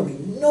 There ain't going to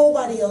be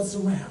nobody else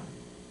around.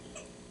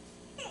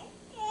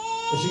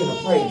 But you're going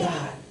to pray,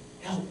 God,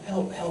 help,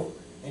 help, help.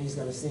 And He's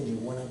going to send you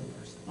one other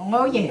person.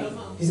 Oh, yeah.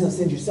 He's going to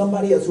send you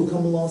somebody else who will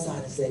come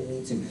alongside and say,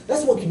 me too.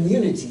 That's what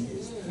community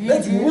is.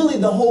 That's really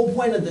the whole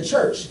point of the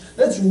church.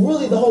 That's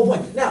really the whole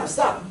point. Now,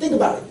 stop. Think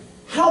about it.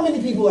 How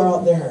many people are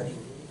out there hurting?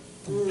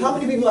 How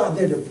many people are out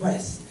there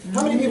depressed?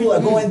 How many people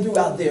are going through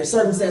out there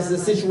circumstances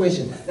and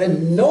situations that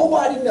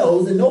nobody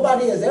knows and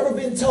nobody has ever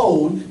been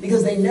told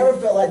because they never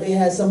felt like they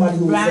had somebody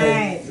who would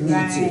say, me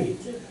too.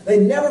 They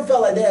never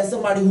felt like they had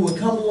somebody who would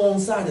come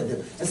alongside of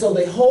them. And so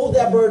they hold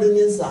that burden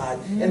inside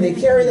and they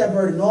carry that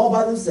burden all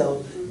by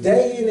themselves,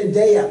 day in and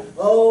day out.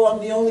 Oh,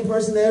 I'm the only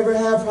person that ever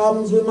had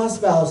problems with my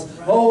spouse.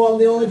 Oh, I'm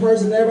the only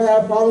person that ever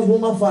had problems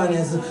with my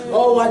finances.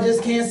 Oh, I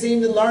just can't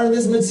seem to learn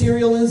this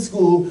material in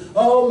school.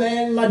 Oh,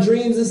 man, my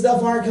dreams and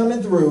stuff aren't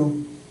coming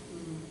through.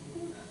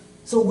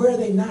 So where are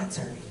they not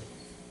turning?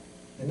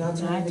 They're not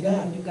turning to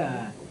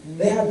God.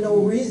 They have no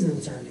reason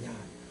to turn to God.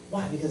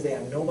 Why? Because they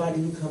have nobody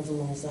who comes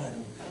alongside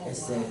them and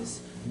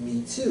says,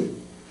 me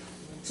too.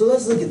 So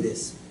let's look at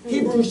this.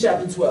 Hebrews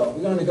chapter 12.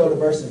 We're going to go to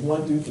verses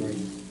 1 through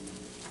 3.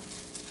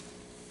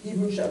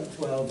 Hebrews chapter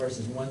 12,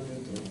 verses 1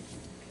 through 3.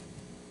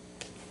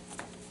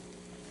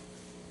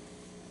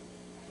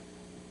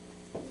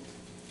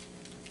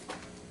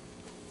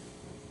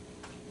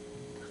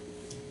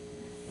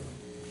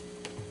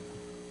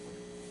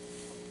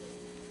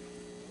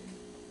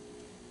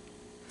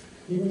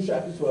 Hebrews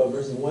chapter 12,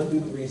 verses 1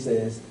 through 3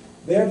 says,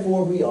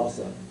 therefore we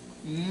also,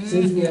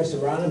 since we are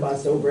surrounded by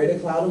so great a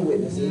cloud of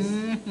witnesses,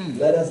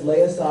 let us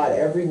lay aside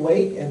every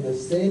weight and the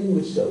sin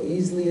which so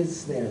easily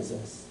ensnares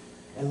us.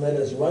 And let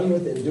us run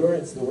with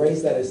endurance the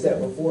race that is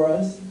set before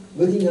us,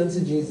 looking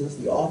unto Jesus,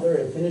 the author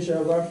and finisher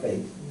of our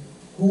faith,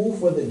 who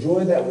for the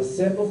joy that was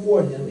set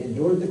before him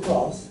endured the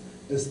cross,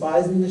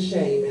 despising the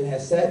shame, and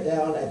has sat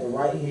down at the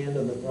right hand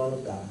of the throne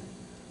of God.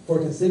 For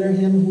consider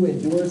him who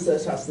endured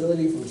such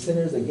hostility from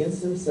sinners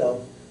against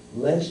himself,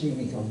 lest you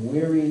become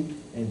weary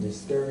and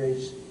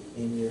discouraged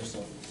in your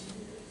souls.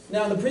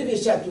 Now, in the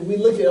previous chapter, we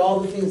looked at all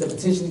the things that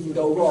potentially can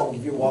go wrong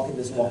if you're walking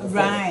this walk of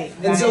faith.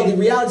 And so the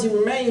reality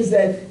remains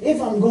that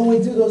if I'm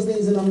going through those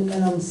things and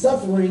I'm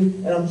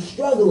suffering and I'm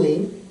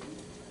struggling,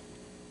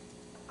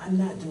 I'm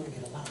not doing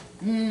it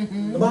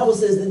alone. The Bible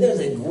says that there's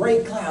a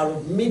great cloud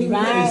of many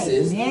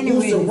witnesses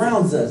who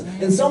surrounds us.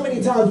 And so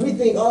many times we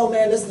think, oh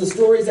man, that's the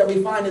stories that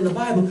we find in the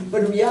Bible.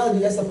 But in reality,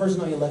 that's the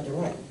person on your left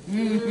and right.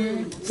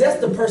 So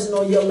that's the person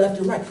on your left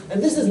and right. And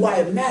this is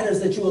why it matters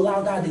that you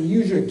allow God to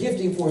use your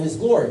gifting for His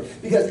glory.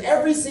 Because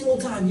every single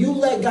time you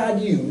let God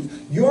use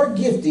your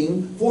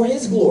gifting for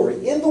His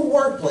glory, in the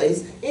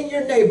workplace, in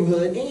your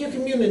neighborhood, in your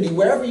community,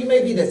 wherever you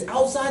may be that's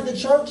outside the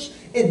church,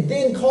 it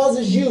then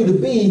causes you to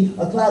be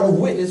a cloud of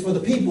witness for the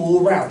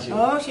people around you.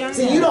 Oh, sure.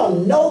 See, you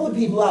don't know the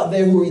people out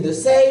there who are either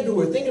saved, who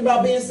are thinking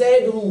about being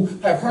saved, who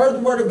have heard the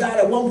word of God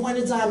at one point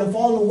in time and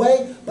fallen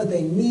away, but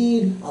they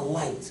need a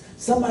light.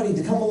 Somebody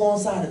to come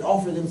alongside and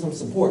offer them some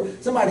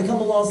support. Somebody to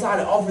come alongside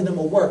and offer them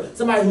a word.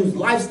 Somebody whose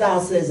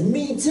lifestyle says,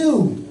 me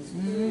too.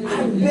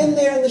 I've been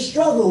there in the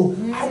struggle.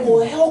 I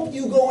will help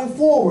you going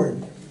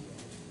forward.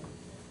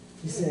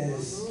 He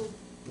says,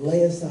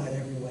 lay aside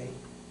every weight.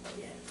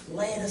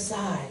 Lay it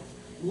aside.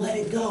 Let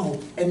it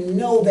go. And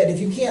know that if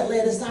you can't lay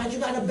it aside, you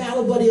got a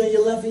battle buddy on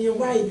your left and your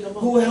right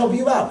who will help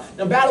you out.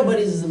 Now, battle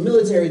buddies is a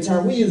military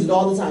term. We use it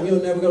all the time.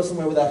 You'll never go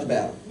somewhere without your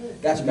battle.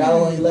 Got your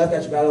battle on your left,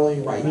 got your battle on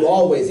your right. You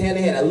always, hand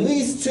in hand, at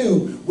least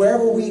two,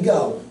 wherever we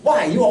go.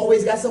 Why? You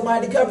always got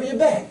somebody to cover your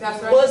back.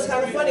 That's right. Well, it's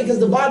kind of funny because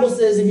the Bible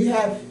says if you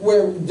have,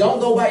 don't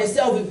go by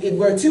yourself. If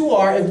where two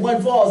are, if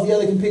one falls, the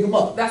other can pick them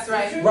up. That's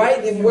right.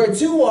 Right? If where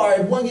two are,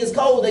 if one gets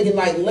cold, they can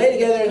like lay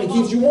together and it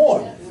keeps you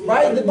warm.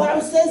 Right? The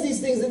Bible says these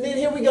things, and then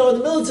here we go in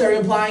the military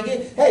applying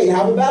it. Hey,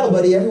 have a battle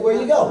buddy everywhere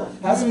you go.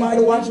 Have somebody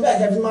to watch your back.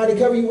 Have somebody to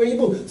cover you where you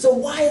move. So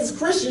why as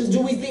Christians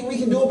do we think we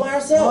can do it by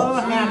ourselves?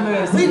 Oh, have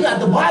mercy. We've got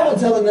the Bible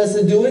telling us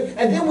to do it,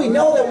 and then we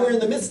know that we're in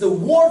the midst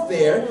of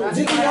warfare.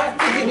 Do you not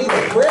think you need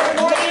a prayer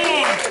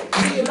tonight?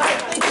 Do you not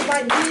think you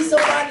might need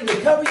somebody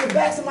to cover your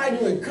back, somebody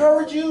to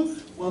encourage you?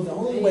 Well, the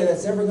only way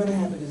that's ever going to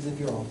happen is if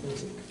you're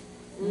authentic.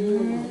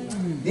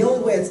 The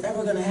only way it's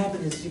ever going to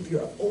happen is if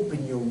you're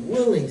open, you're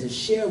willing to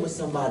share with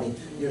somebody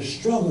your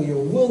struggle, you're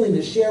willing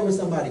to share with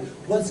somebody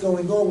what's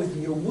going on with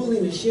you, you're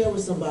willing to share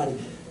with somebody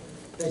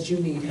that you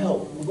need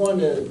help. We're going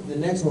to the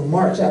next one,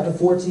 Mark chapter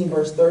 14,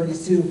 verse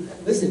 32.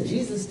 Listen,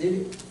 Jesus did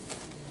it.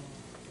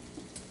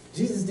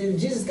 Jesus did it.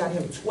 Jesus got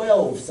him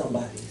 12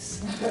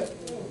 somebodies.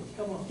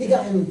 He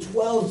got him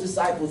 12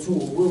 disciples who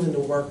were willing to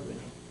work with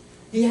him.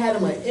 He had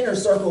him an inner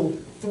circle,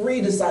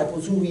 3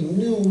 disciples who he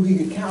knew he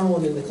could count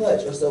on in the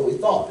clutch, or so he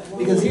thought.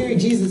 Because here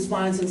Jesus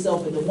finds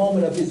himself in the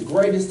moment of his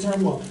greatest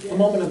turmoil, the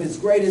moment of his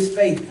greatest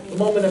faith, the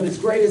moment of his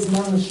greatest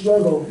amount of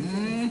struggle.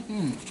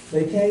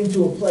 They came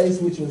to a place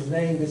which was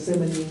named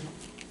Gethsemane,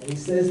 and he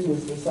says to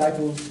his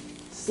disciples,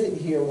 sit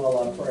here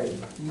while I pray.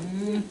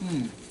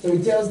 So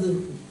he tells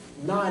the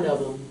 9 of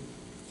them,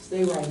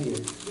 stay right here.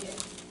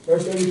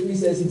 Verse 33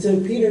 says, he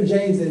took Peter,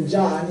 James, and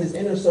John, his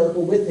inner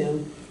circle, with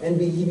him, and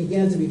he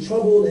began to be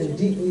troubled and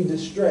deeply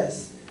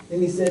distressed.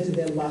 Then he said to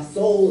them, my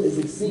soul is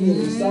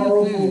exceedingly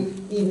sorrowful,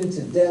 even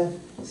to death.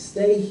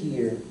 Stay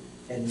here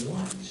and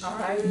watch. All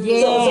right.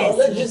 So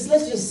let's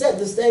just set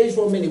the stage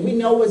for a minute. We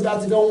know what's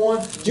about to go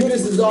on.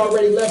 Judas has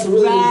already left, so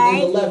really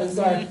it's 11,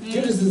 sorry.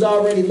 Judas has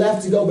already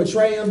left to go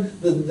betray him.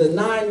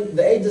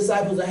 The 8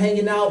 disciples are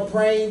hanging out,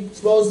 praying,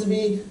 supposed to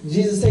be.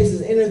 Jesus takes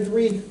his inner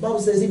 3. The Bible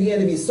says he began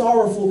to be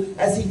sorrowful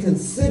as he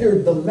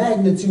considered the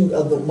magnitude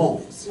of the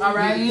moment. All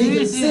right. He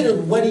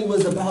considered what he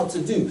was about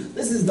to do.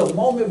 This is the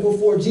moment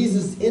before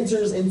Jesus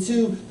enters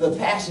into the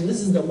passion.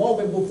 This is the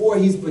moment before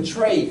he's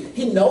betrayed.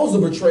 He knows the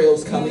betrayal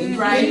is coming.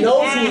 Right. He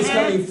knows who it's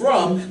coming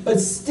from. But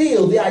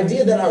still, the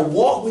idea that I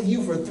walked with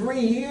you for 3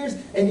 years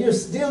and you're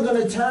still going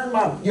to turn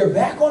your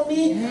back on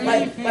me?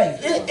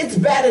 It's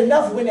bad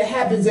enough when it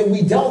happens and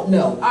we don't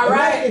know. All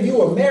right. Imagine if you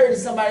were married to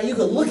somebody, you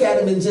could look at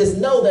them and just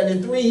know that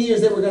in 3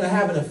 years they were going to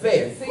have an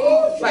affair.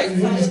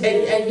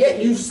 And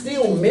yet you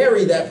still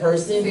marry that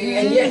person.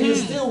 And yet you're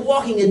still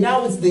walking, and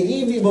now it's the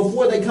evening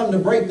before they come to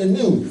break the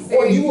news.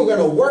 Or you were going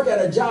to work at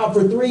a job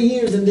for 3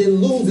 years and then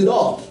lose it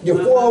all. Your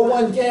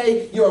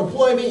 401k, your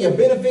employment, your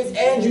benefits,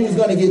 and you was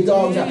going to get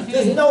dogged out.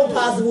 There's no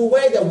possible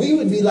way that we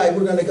would be like,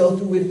 we're going to go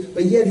through it,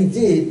 but yet he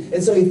did.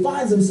 And so he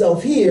finds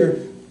himself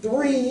here,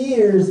 3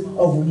 years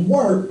of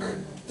work,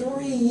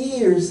 3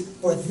 years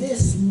for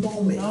this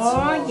moment.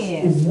 Oh,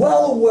 yes.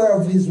 Well aware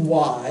of his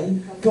why,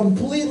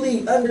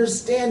 completely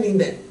understanding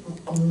that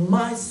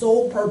my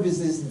sole purpose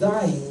is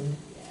dying.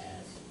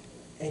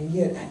 And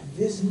yet, at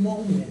this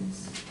moment,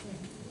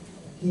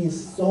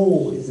 his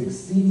soul is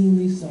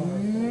exceedingly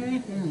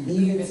sorrowful,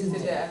 even to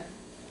death.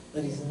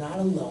 But he's not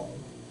alone.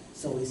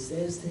 So he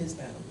says to his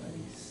battle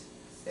buddies,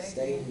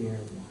 stay here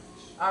and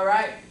watch. All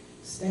right.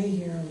 Stay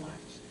here and watch.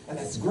 And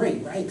that's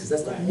great, right? Because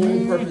that's the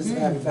whole purpose of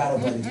having battle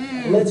buddies.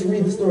 Let's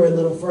read the story a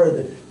little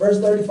further.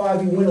 Verse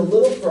 35, he went a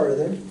little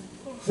further,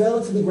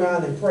 fell to the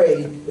ground and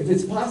prayed, if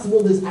it's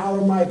possible this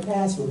hour might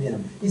pass from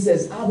him. He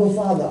says, Abba,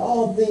 Father,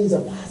 all things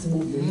are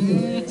possible for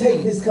you.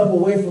 Take this cup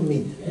away from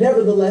me.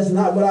 Nevertheless,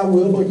 not what I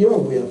will, but your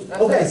will.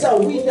 Okay,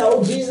 so we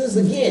know Jesus,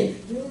 again,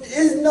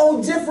 is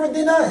no different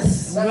than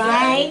us.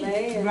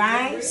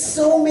 Right.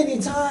 So many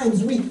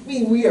times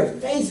we are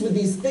faced with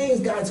these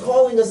things God's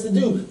calling us to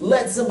do.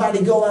 Let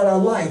somebody go out our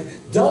life.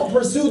 Don't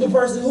pursue the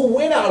person who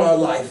went out our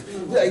life.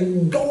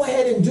 Go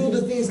ahead and do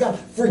the things God.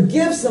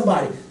 Forgive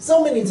somebody.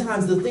 So many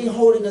times the thing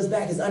holding us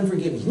back is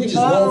unforgiveness. We just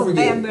won't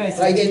forgive.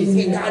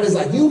 And God is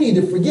like, you need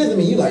to forgive them.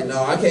 And you're like,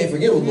 no, I can't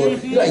forgive them,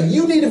 Lord. You're like,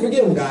 you need to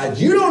forgive them, God.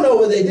 You don't know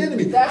what they did to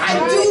me.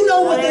 I do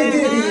know what they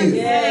did to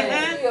you.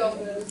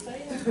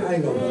 I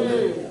ain't gonna go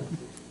there.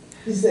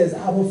 He says,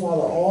 Abba,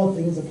 Father, all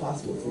things are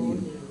possible for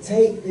you.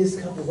 Take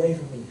this cup away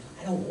from me.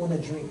 I don't want to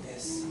drink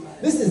this.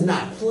 This is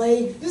not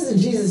play. This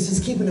is Jesus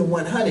just keeping it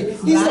 100.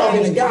 He's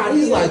talking to God.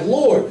 He's like,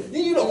 Lord,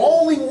 you're the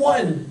only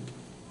one.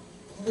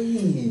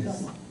 Please.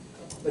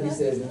 But he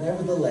says,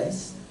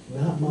 nevertheless,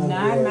 not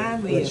my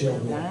will, but your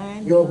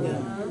will. Your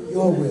will.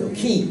 Your will.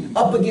 Keep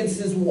up against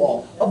this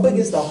wall, up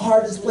against the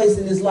hardest place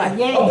in his life,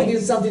 up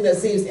against something that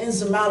seems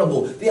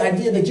insurmountable. The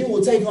idea that you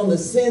will take on the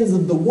sins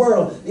of the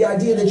world, the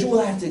idea that you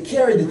will have to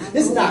carry this.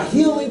 This is not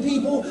healing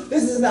people.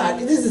 This is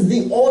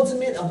the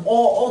ultimate of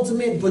all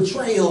ultimate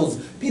betrayals.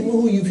 People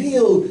who you've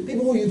healed,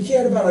 people who you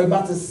cared about are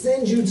about to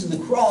send you to the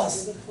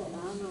cross.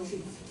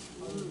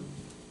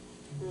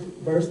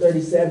 Verse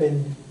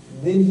 37,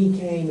 then he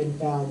came and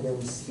found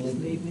them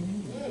sleeping.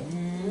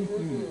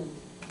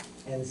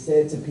 And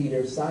said to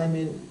Peter,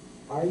 Simon,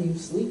 are you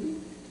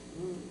sleeping?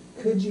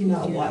 Could you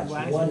not watch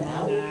 1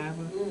 hour?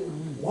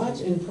 Watch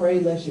and pray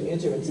lest you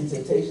enter into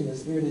temptation. The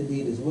spirit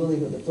indeed is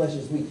willing, but the flesh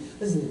is weak.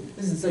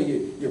 Listen, so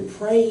you're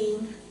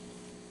praying.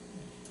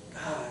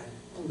 God,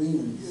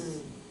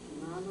 please.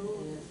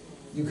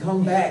 You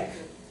come back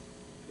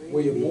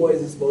where your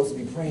boys are supposed to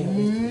be praying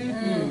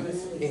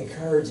with you,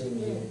 encouraging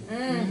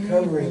you,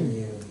 covering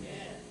you,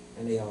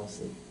 and they all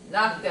sleep.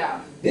 Knocked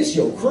out. This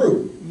your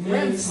crew.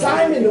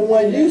 Simon, the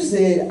one you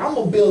said, I'm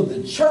going to build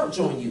the church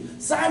on you.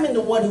 Simon,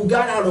 the one who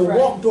got out and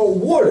walked on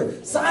water.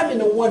 Simon,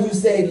 the one who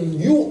said,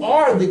 you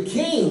are the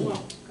king,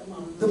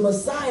 the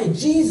Messiah,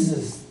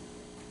 Jesus.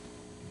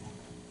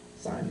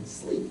 Simon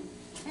sleep.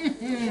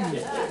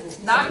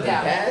 Knocked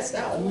out. Passed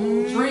out.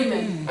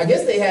 Dreaming. I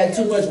guess they had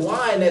too much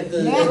wine at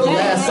the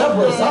Last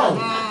Supper or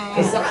something.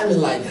 Because Simon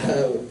Like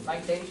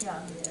Dave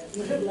Young.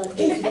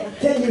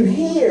 can you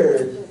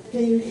hear?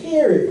 Can you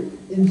hear it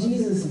in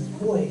Jesus'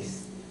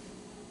 voice?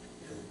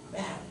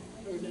 Battle.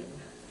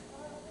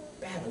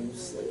 Battle, you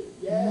sleep.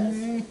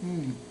 Yes.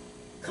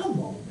 Come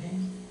on,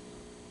 man.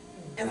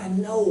 And I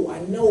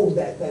know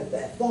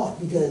that thought,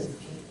 because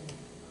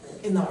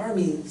in the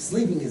army,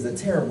 sleeping is a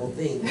terrible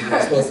thing when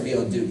you're supposed to be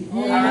on duty.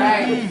 All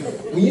right.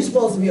 When you're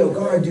supposed to be on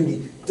guard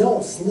duty,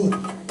 don't sleep.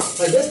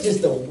 Like, that's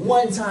just the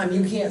one time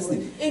you can't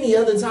sleep. Any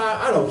other time,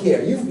 I don't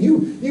care. You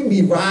can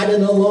be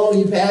riding along,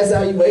 you pass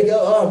out, you wake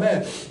up, oh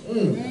man,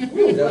 that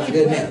was a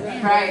good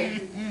nap.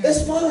 Right.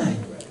 That's fine.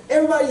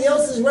 Everybody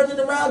else is running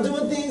around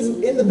doing things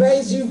in the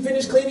base, you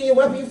finish cleaning your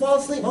weapon, you fall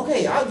asleep.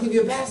 Okay, I'll give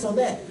you a pass on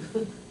that.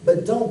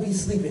 But don't be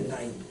sleeping at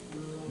night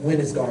when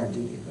it's guard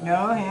duty.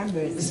 No, have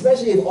mercy.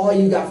 Especially if all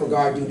you got for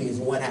guard duty is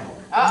 1 hour.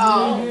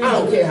 Uh-oh. I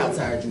don't care how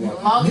tired you are.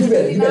 Longest You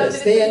better 59 minutes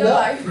of stand your up.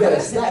 life. You better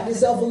slap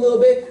yourself a little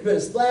bit. You better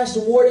splash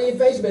some water in your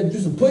face. You better do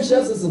some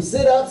push-ups and some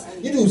sit-ups.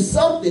 You do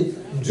something.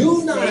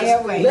 Do not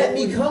let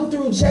me come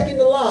through checking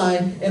the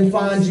line and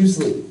find you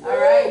sleep. All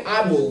right.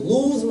 I will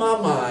lose my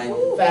mind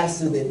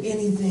faster than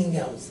anything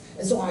else.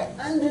 And so I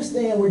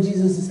understand where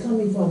Jesus is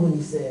coming from when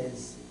he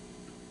says,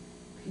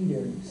 Peter,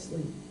 you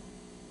sleep.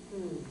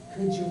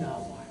 Could you not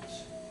watch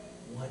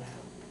 1 hour?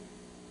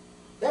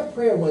 That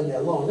prayer wasn't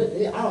that long.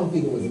 I don't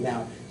think it was an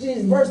hour.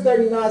 Jesus, verse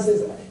 39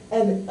 says,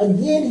 and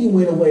again he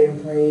went away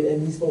and prayed,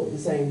 and he spoke the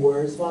same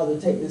words. Father,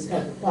 take this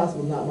cup if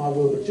possible, not my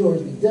will, but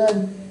yours be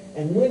done.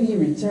 And when he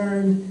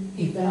returned,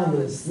 he found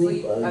them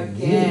asleep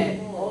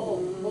again. Oh,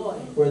 boy.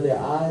 For their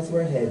eyes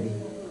were heavy,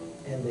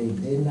 and they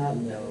did not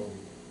know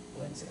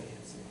what to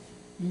answer.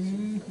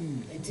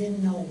 They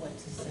didn't know what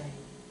to say.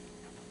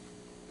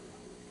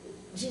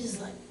 Jesus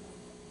like,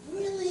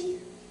 really?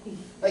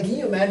 Like, can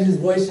you imagine his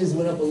voice just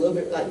went up a little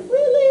bit? Like,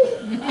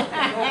 really?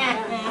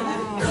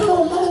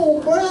 Come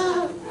on,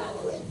 bruh.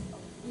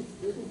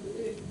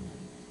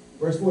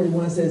 Verse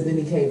 41 says, then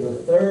he came the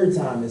third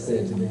time and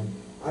said to them,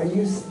 are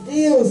you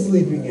still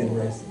sleeping and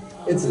resting?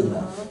 It's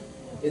enough.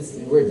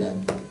 We're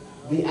done.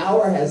 The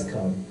hour has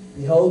come.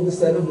 Behold, the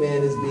Son of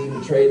Man is being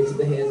betrayed into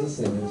the hands of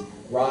sinners.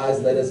 Rise,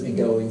 let us be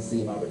going.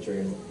 See my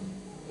betrayers.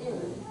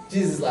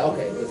 Jesus is like,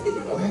 okay,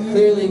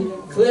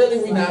 clearly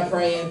we're not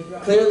praying.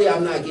 Clearly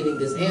I'm not getting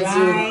this answer.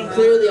 Right.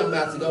 Clearly I'm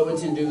about to go in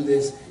to do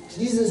this.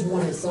 Jesus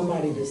wanted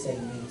somebody to say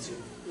me too.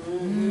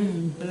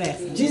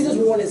 Bless you. Jesus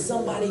wanted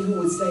somebody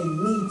who would say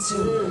me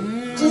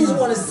too. Jesus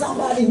wanted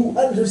somebody who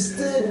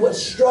understood what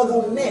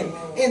struggle meant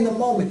in the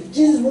moment.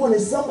 Jesus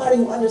wanted somebody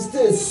who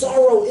understood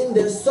sorrow in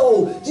their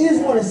soul. Jesus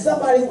wanted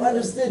somebody who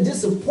understood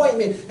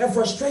disappointment and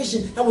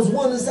frustration and was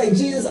willing to say,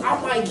 Jesus,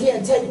 I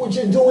can't take what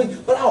you're doing,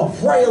 but I'll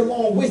pray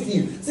along with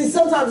you. See,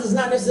 sometimes it's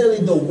not necessarily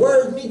the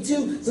word me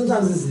too.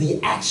 Sometimes it's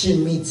the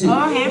action me too.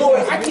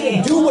 Lord, I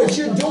can't do what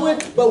you're doing,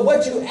 but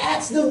what you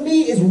asked of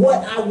me is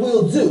what I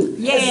will do.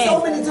 Yeah. And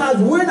so many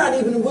times we're not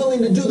even willing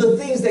to do the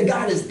things that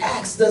God has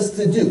asked us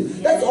to do.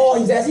 That's all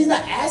he's asking. He's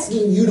not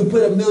asking you to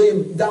put $1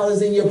 million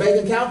in your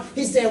bank account.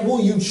 He's saying,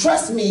 will you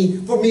trust me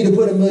for me to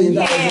put $1 million in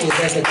your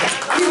bank account?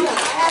 He's not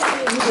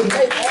asking you to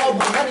make all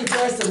the money for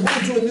us to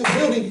move to a new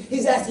building.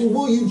 He's asking,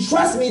 will you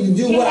trust me to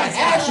do what I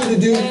asked you to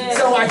do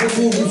so I can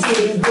move you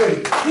to a new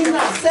building? He's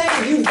not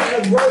saying you've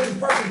got to raise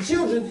perfect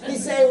children.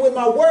 He's saying when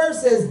my word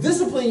says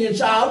discipline your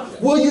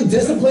child, will you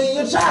discipline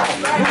your child?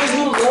 Will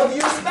you love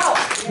your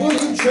spouse? Will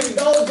you treat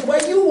those the way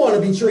you want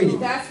to be treated?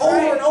 Over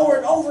and over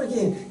and over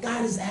again.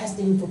 God is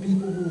asking for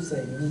people who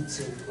say, me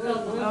too.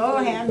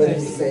 Oh, have But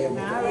mercy. he's saying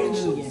with their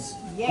Hallelujah. actions.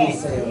 Yes,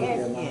 He's saying with yes,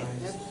 their yes.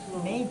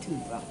 lives. Me too,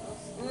 bro.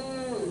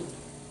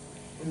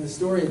 In the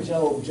story of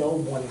Job,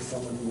 Job wanted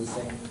someone who was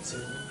saying me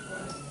too.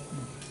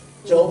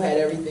 Job had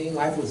everything,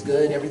 life was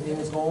good, everything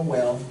was going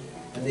well,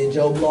 and then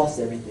Job lost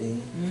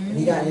everything. And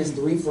he got his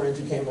 3 friends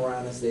who came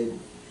around and said,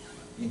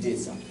 you did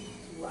something.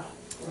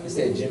 They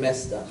said, you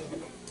messed up.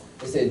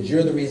 They said,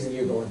 you're the reason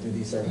you're going through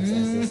these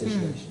circumstances and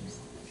situations.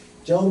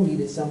 Job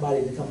needed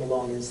somebody to come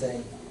along and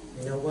say,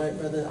 you know what,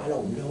 brother, I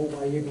don't know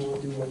why you're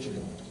going through what you're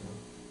going through,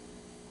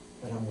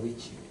 but I'm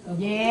with you.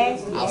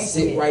 Yes. I'll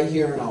sit right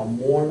here and I'll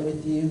mourn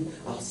with you.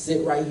 I'll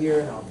sit right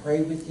here and I'll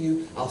pray with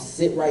you. I'll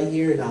sit right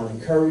here and I'll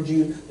encourage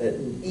you that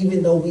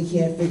even though we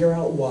can't figure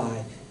out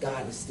why,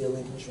 God is still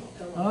in control.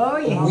 Oh,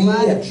 yeah. We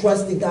have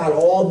trusted God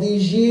all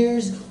these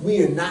years.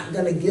 We are not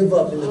going to give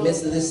up in the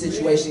midst of this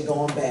situation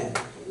going bad.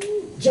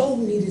 Job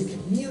needed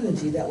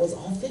community that was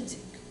authentic.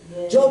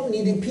 Job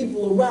needed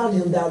people around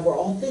him that were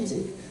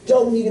authentic.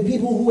 Job needed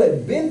people who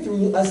had been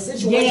through a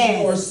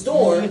situation or a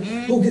storm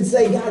who could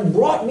say, God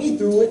brought me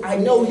through it. I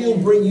know he'll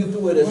bring you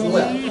through it as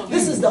well.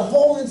 This is the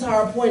whole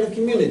entire point of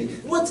community.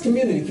 What's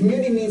community?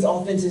 Community means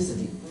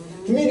authenticity.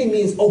 Community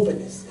means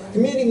openness.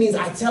 Community means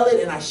I tell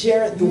it and I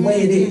share it the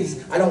way it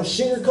is. I don't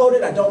sugarcoat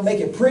it. I don't make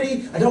it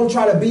pretty. I don't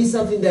try to be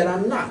something that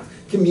I'm not.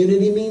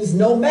 Community means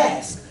no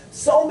mask.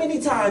 So many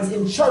times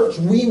in church,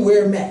 we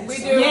wear masks.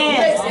 We do.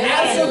 Yes. It makes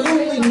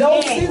absolutely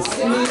no sense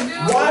to me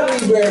why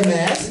we wear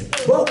masks,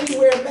 but we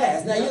wear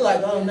masks. Now you're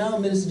like, oh no,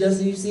 Minister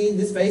Justin, you see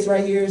this face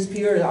right here is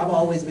pure. I've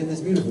always been this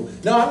beautiful.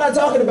 No, I'm not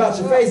talking about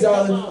your face,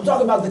 darling. I'm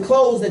talking about the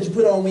clothes that you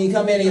put on when you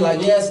come in and you're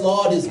like, yes,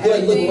 Lord is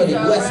good. Look what he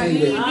blessed me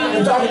with.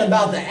 I'm talking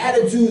about the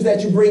attitudes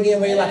that you bring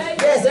in when you're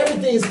like, yes,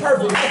 everything's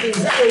perfect.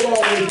 Nothing's ever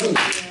wrong with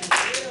me.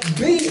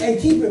 Be and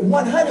keep it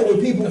 100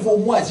 with people for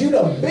once. You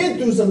done been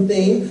through some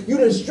things. You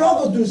done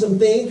struggled through some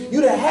things.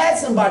 You done had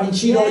somebody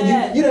cheat on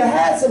you. You done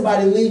had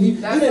somebody leave you.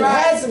 You done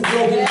had some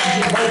broken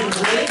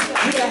dreams.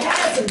 You done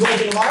had some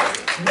broken hearts.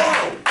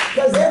 Why?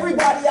 Because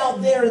everybody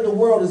out there in the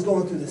world is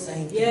going through the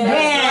same thing.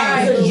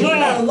 Because you're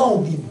not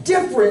alone. The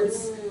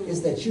difference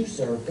is that you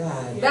serve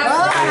God.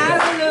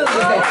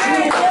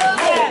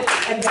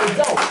 And they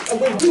don't. And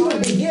when people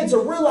begin to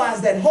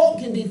realize that hope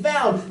can be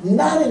found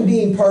not in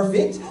being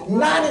perfect,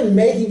 not in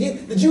making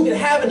it, that you can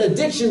have an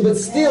addiction but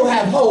still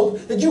have hope,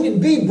 that you can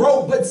be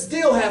broke but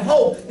still have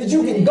hope, that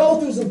you can go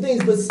through some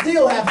things but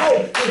still have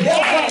hope, then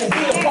they'll come and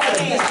be a part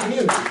of this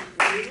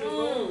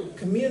community.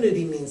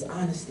 Community means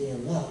honesty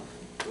and love.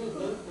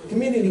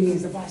 Community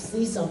means if I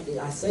see something,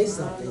 I say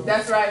something.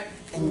 That's right.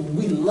 And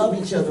we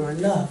love each other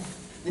enough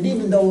that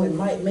even though it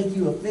might make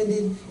you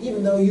offended,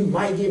 even though you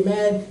might get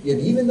mad, yet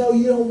even though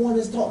you don't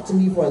want to talk to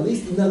me for at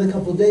least another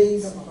couple of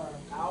days,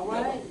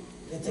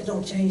 that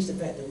don't change the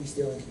fact that we're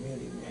still in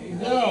community.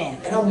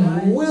 And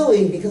I'm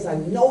willing because I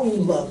know you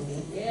love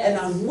me. And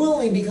I'm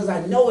willing because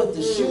I know if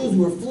the shoes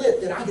were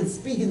flipped that I could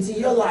speak into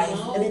your life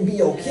and it'd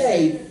be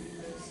okay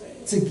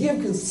to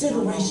give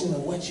consideration to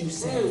what you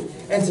say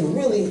and to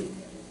really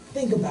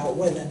think about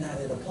whether or not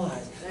it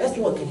applies. That's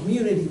what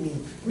community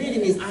means.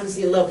 Community means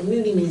honesty and love.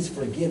 Community means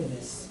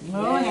forgiveness.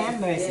 Oh, have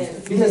mercy.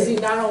 Because see,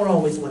 I don't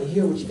always want to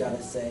hear what you got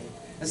to say.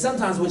 And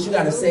sometimes what you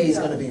got to say is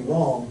going to be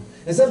wrong.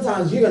 And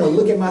sometimes you're going to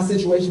look at my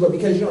situation, but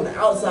because you're on the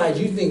outside,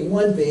 you think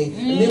one thing.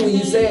 And then when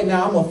you say it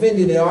now, I'm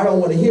offended or I don't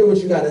want to hear what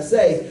you got to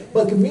say.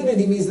 But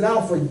community means that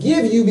I'll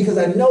forgive you because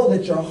I know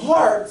that your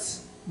heart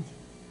is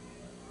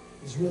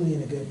really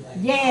in a good place.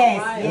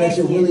 Yes. And that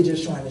you're really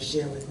just trying to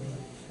share with me.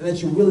 And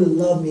that you really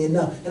love me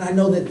enough. And I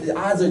know that the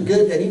odds are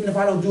good that even if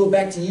I don't do it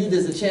back to you,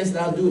 there's a chance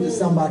that I'll do it to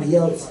somebody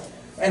else.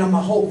 And I'm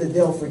going to hope that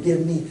they'll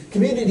forgive me.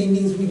 Community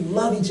means we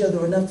love each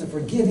other enough to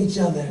forgive each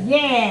other.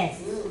 Yes.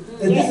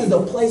 That this is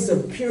a place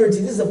of purity.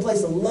 This is a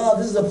place of love.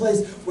 This is a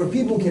place where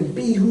people can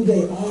be who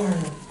they are.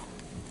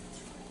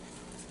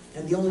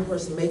 And the only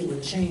person making a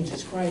change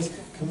is Christ.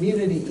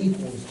 Community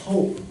equals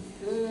hope.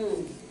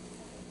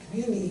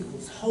 Community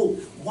equals hope.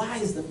 Why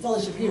is the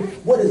fellowship here?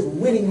 What does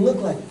winning look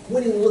like?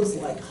 Winning looks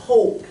like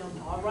hope.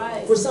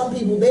 For some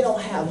people, they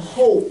don't have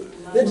hope.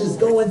 They're just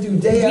going through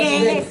day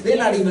after day. They're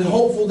not even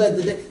hopeful that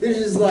the day. They're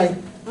just like,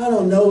 I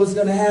don't know what's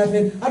going to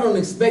happen. I don't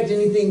expect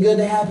anything good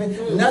to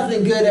happen.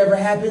 Nothing good ever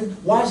happens.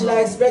 Why should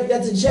I expect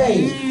that to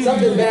change?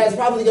 Something bad is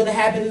probably going to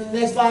happen in the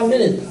next 5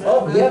 minutes.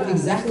 Oh, yep,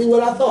 exactly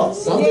what I thought.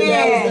 Something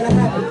bad was going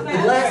to happen.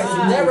 The glass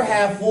is never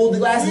half full. The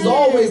glass is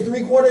always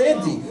 3/4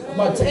 empty.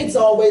 My tank's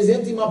always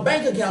empty. My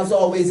bank account's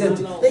always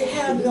empty. They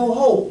have no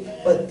hope.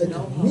 But the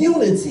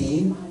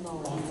community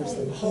offers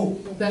them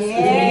hope. The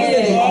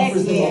community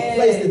offers them a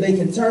place that they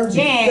can turn to.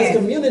 Because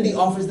community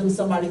offers them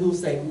somebody who'll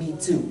say, me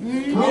too.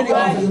 Community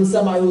offers them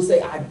somebody who'll say,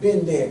 I've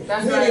been there.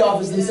 Community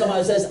offers them somebody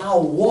who says,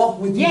 I'll walk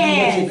with you through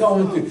what you're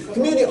going through.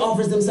 Community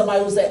offers them somebody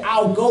who'll say,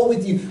 I'll go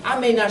with you. I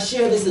may not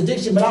share this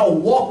addiction, but I will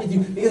walk with you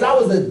because I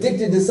was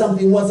addicted to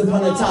something once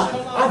upon a time.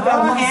 I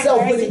found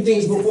myself putting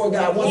things before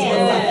God once upon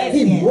a time.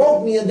 He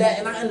broke me of that,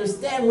 and I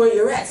understand where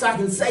you're at, so I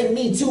can say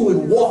me too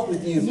and walk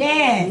with you.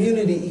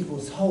 Community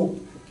equals hope.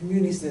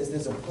 Community says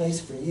there's a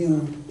place for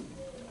you.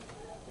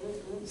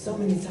 So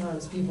many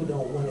times people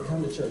don't want to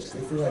come to church because they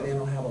feel like they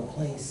don't have a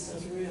place.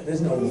 There's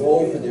no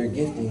role for their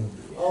gifting.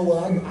 Oh,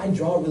 well, I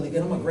draw really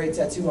good. I'm a great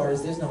tattoo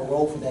artist. There's no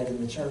role for that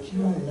in the church. You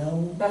don't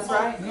know. That's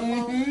right.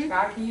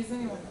 God can use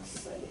anyone.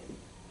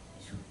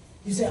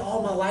 You say,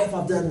 all my life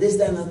I've done this,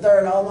 that, and the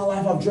third. All my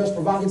life I've dressed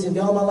provocatively.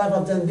 All my life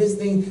I've done this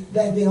thing,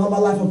 that thing. All my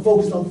life I'm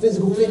focused on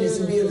physical fitness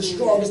and being the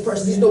strongest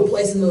person. There's no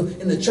place in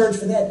the church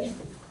for that.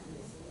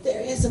 There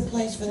is a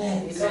place for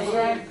that.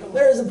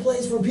 There is a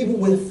place for people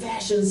with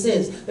fashion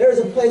sense. There is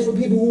a place for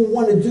people who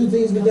want to do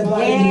things with their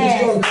body to be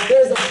strong.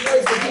 There is a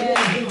place for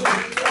people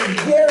who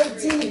do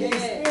guaranteed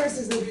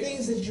experiences and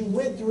things that you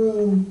went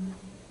through.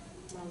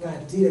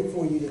 God did it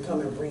for you to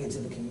come and bring it to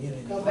the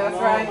community. That's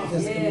right.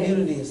 Because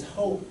community is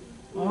hope.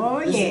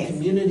 The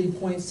community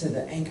points to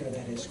the anchor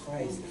that is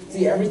Christ.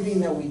 See,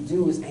 everything that we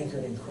do is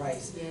anchored in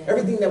Christ.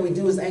 Everything that we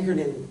do is anchored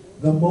in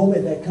the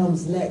moment that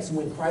comes next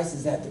when Christ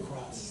is at the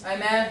cross.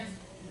 Amen.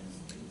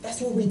 That's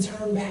what we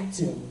turn back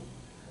to.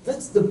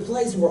 That's the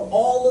place where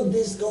all of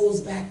this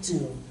goes back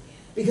to.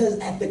 Because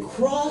at the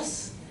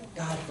cross,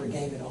 God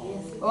forgave it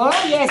all. Oh,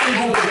 yes,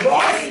 At the he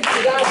cross,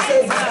 God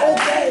says it's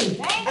okay.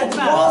 At the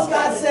cross,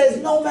 God says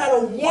no matter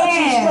what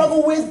you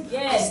struggle with,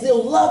 I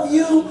still love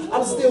you.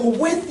 I'm still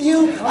with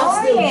you.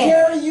 I'll still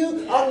carry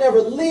you. I'll never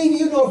leave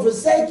you nor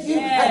forsake you.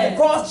 At the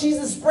cross,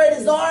 Jesus spread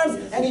his arms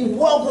and he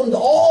welcomed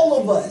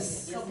all of us.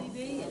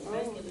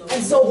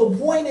 And so the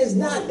point is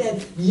not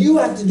that you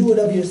have to do it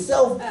of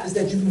yourself, it's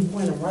that you can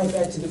point them right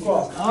back to the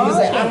cross. You can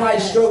say, I might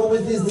struggle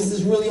with this, this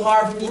is really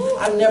hard for me,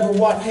 I've never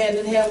walked hand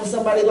in hand with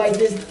somebody like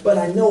this, but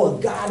I know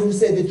a God who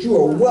said that you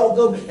are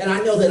welcome, and I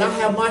know that I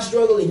have my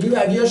struggle and you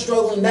have your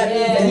struggle, and that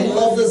means that he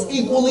loves us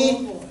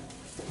equally.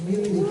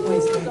 Community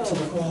points back to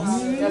the cross.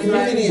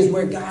 Community is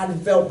where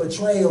God felt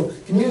betrayal.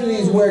 Community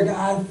is where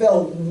God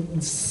felt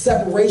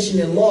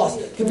separation and loss.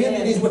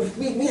 Community is where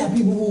we have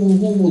people who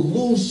will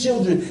lose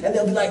children and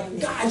they'll be like,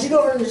 God, you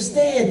don't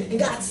understand. And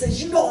God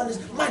says, you don't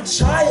understand. My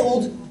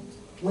child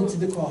went to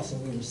the cross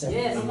and we were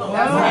separated.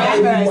 My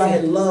baby who I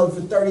had loved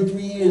for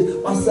 33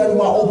 years, my son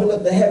who I opened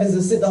up the heavens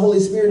and sent the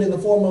Holy Spirit in the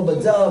form of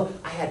a dove,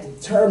 I had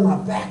to turn my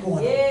back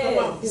on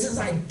him. He says,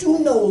 I do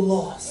know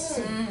loss.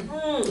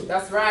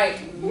 That's right.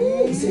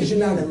 He says, you're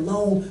not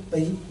alone,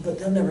 but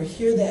they'll never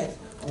hear that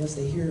unless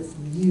they hear it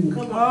from you.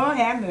 Oh,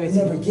 have mercy.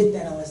 They'll never get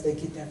that unless they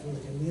get that from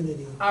the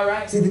community. All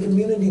right. See, the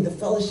community, the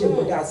fellowship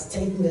where God's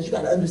taking us, you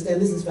got to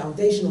understand this is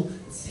foundational.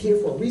 It's here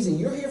for a reason.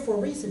 You're here for a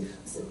reason.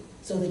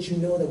 So that you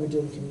know that we're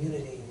doing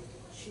community.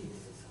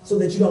 So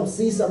that you don't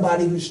see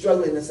somebody who's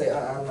struggling and say,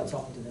 I'm not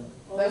talking to them.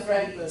 That's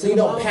right. So you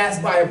don't pass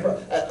by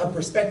a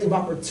prospective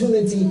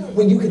opportunity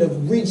when you could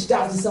have reached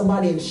out to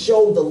somebody and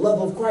showed the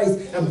love of Christ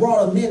and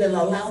brought them in and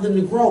allowed them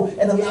to grow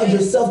and allowed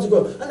yourself to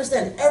grow.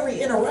 Understand, every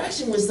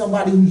interaction with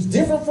somebody who's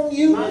different from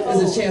you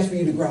is a chance for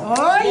you to grow.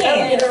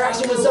 Every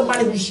interaction with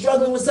somebody who's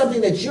struggling with something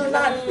that you're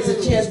not is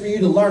a chance for you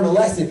to learn a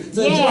lesson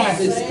so that you don't have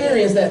to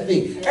experience that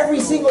thing. Every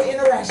single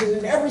interaction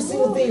and every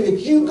single thing that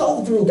you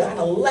go through, God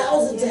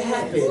allows it to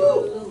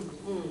happen.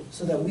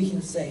 So that we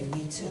can say,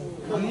 me too.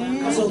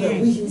 So that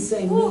we can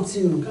say, me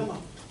too.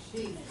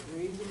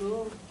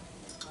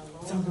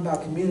 We're talking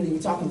about community.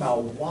 We're talking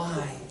about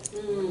why.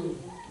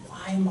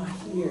 Why am I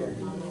here?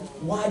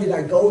 Why did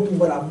I go through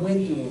what I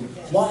went through?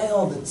 Why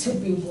all the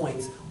tipping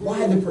points?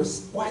 Why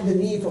the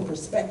need for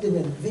perspective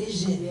and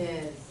vision?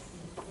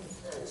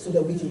 So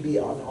that we can be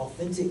an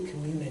authentic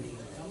community.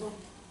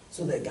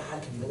 So that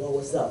God can blow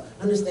us up.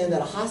 Understand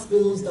that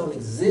hospitals don't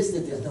exist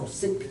if there's no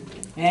sick people.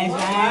 That's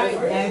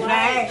right. That's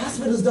right.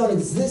 Hospitals don't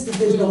exist if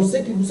there's no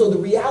sick people. So the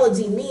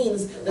reality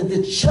means that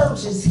the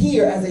church is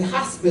here as a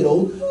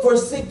hospital for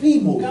sick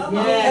people.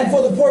 And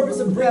for the purpose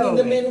of bringing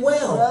them in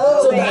well.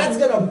 So God's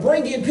going to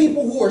bring in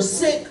people who are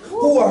sick,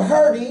 who are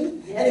hurting.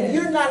 And if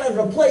you're not at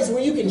a place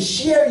where you can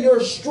share your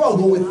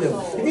struggle with them,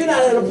 if you're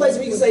not at a place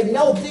where you can say,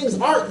 no, things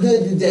aren't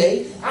good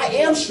today, I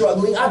am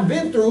struggling, I've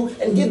been through,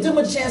 and give them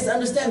a chance to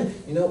understand,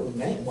 you know,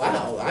 man,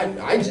 wow,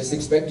 I just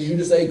expected you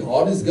to say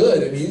God is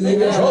good and he's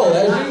in control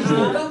as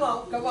usual. Come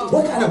on.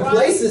 What kind of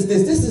place is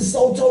this? This is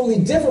so totally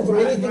different from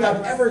anything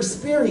I've ever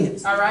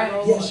experienced. All right.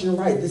 Yes, you're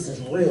right. This is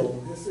real.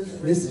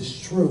 This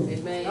is true.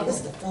 This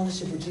is the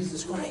fellowship with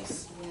Jesus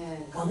Christ.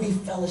 When we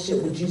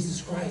fellowship with Jesus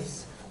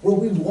Christ, where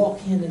we walk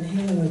hand in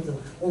hand with Him,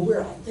 where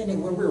we're authentic,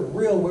 where we're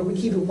real, where we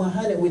keep it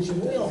 100 with you.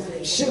 We don't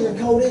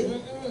sugarcoat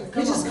it.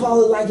 We just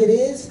call it like it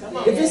is.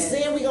 If it's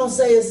sin, we gonna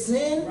say it's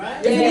sin.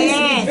 If it needs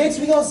to be fixed,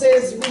 we gonna say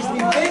it needs to be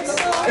fixed.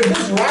 If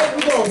it's right,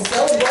 we gonna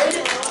celebrate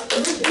it.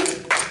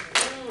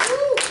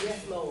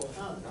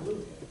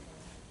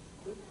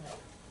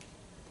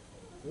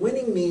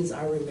 Winning means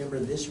I remember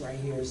this right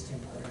here is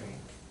temporary.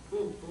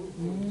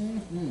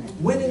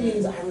 Winning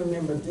means I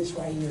remember this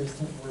right here is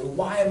temporary.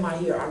 Why am I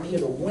here? I'm here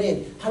to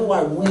win. How do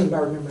I win? By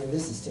remembering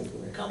this is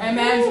temporary.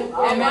 Amen.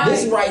 Amen.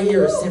 This right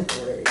here is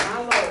temporary.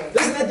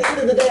 Listen, at the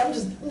end of the day, I'm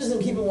just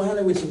gonna keep it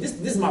 100 with you. This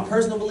is my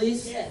personal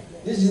beliefs.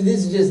 This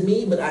is just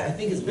me, but I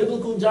think it's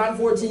biblical. John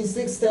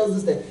 14:6 tells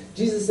us that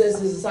Jesus says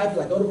to his disciples,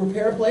 I go to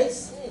prepare a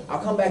place. I'll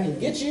come back and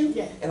get you,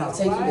 and I'll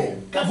take you there.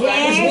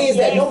 Which means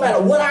that no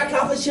matter what I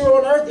accomplish here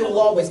on earth, it will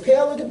always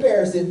pale in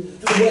comparison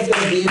to what's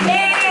going to be in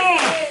heaven.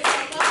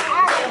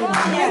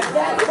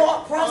 That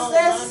thought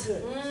process,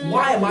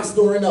 why am I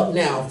storing up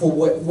now for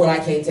what I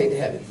can't take to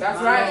heaven?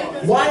 That's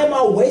right. Why am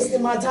I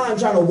wasting my time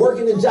trying to work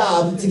in a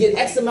job to get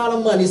X amount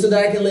of money so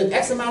that I can live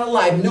X amount of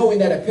life knowing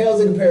that it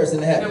pales in comparison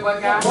to heaven?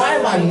 Why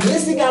am I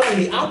missing out on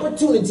the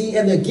opportunity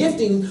and the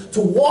gifting to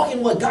walk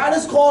in what God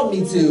has called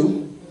me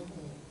to?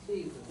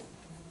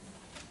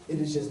 It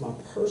is just my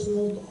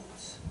personal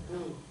thoughts.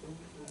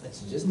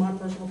 It's just my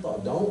personal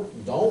thought.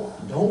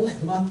 Don't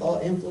let my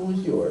thought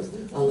influence yours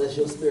unless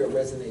your spirit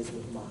resonates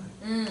with mine.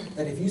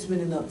 That if you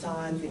spend enough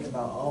time thinking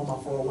about, oh, my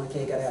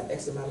 401k got to have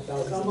X amount of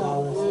thousands of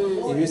dollars.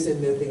 If you're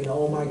sitting there thinking,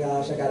 oh my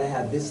gosh, I got to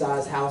have this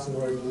size house in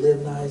order to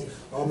live nice.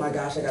 Oh my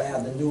gosh, I got to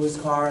have the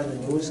newest car and the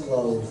newest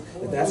clothes.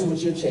 If that's what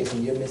you're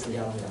chasing, you're missing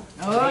out on God.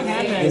 Oh,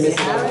 You're missing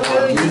out on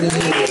God. You're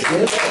missing out on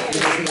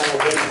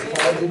what He's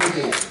called gotta do the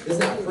thing. It's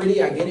not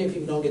pretty. I get it.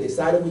 People don't get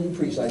excited when you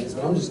preach like this,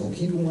 but I'm just gonna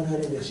keep it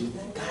 100 with you.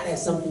 God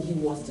has something He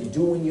wants to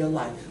do in your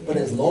life. But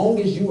as long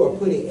as you are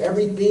putting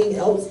everything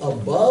else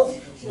above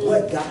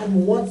what God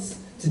wants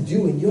to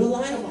do in your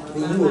life,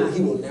 then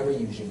He will never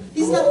use you.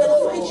 He's not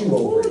gonna fight you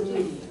over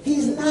it.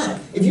 He's not.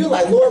 If you're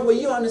like, Lord, well,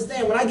 you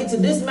understand, when I get to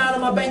this amount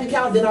in my bank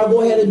account, then I'll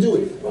go ahead and do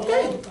it.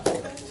 Okay,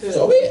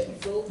 so be it.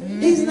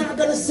 He's not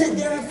going to sit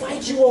there and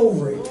fight you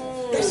over it.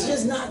 That's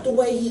just not the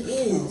way He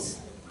is.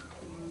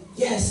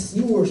 Yes,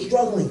 you were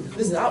struggling.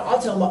 Listen,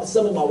 I'll tell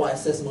some of my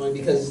wife's testimony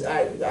because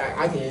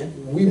I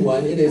can. We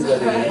won. It is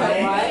what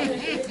it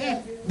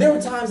is. There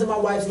were times in my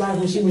wife's life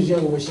when she was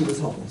younger, when she was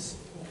homeless.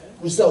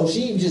 So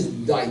she just,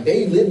 like,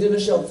 they lived in a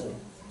shelter.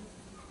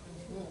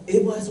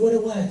 It was what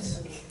it was.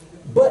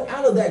 But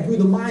out of that grew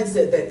the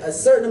mindset that a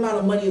certain amount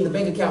of money in the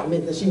bank account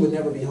meant that she would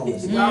never be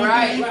homeless. All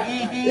right.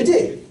 It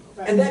did.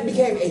 And that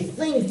became a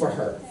thing for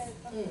her.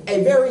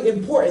 A very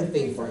important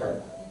thing for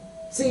her.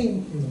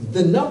 See,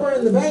 the number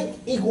in the bank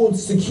equaled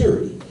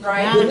security.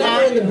 Right. The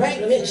number in the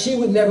bank meant she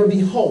would never be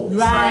homeless.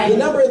 Right. The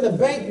number in the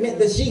bank meant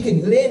that she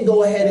could then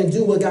go ahead and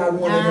do what God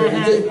wanted her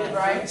to do.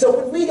 Right. So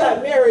when we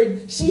got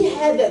married, she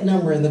had that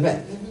number in the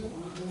bank.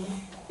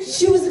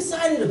 She was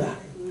excited about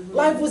it.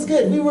 Life was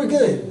good. We were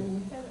good.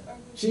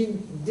 She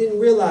didn't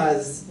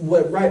realize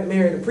what right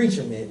marrying a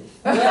preacher meant.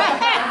 Because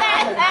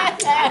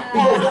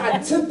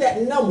God took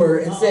that number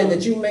and said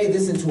that you made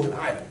this into an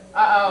idol.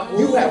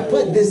 You have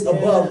put this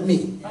above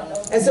me.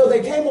 And so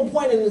there came a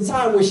point in the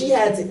time where she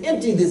had to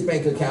empty this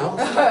bank account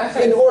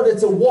in order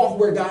to walk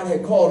where God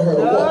had called her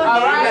to walk.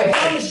 I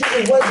promise you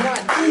it was not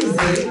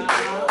easy.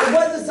 It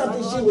wasn't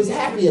something she was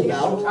happy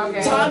about.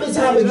 Time and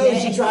time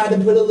again she tried to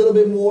put a little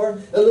bit more.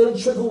 A little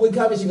trickle would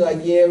come and she'd be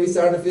like, yeah, we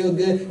starting to feel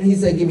good. And he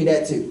said, give me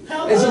that too.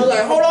 And she was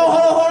like, hold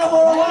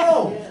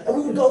on. And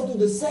we would go through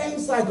the same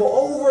cycle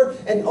over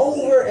and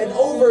over and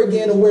over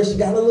again of where she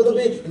got a little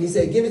bit and he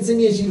said, give it to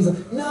me. And she was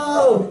like,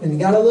 no. And he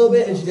got a little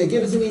bit and she said,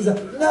 give it to me. He's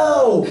like,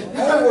 no.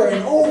 Over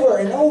and over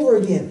and over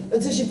again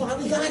until she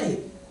finally got it.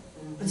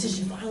 Until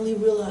she finally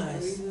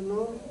realized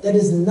that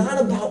it's not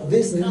about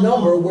this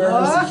number where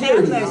her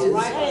security is.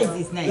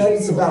 That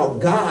it's about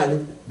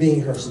God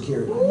being her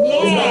security.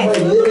 It's about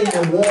her living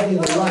and walking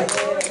the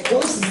life. Well,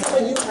 listen,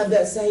 some of you have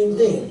that same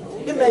thing.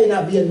 It may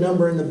not be a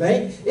number in the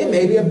bank. It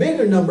may be a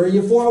bigger number in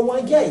your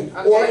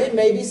 401k. Or it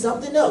may be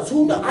something else.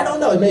 Who knows? I don't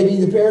know. It may be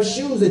the pair of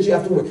shoes that you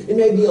have to wear. It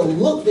may be a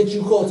look that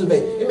you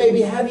cultivate. It may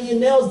be having your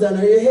nails done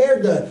or your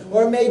hair done.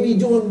 Or it may be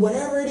doing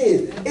whatever it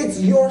is. It's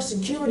your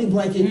security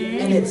blanket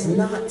and it's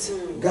not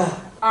God.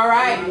 All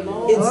right.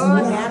 It's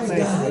not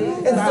God.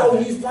 And so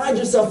you find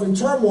yourself in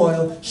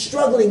turmoil,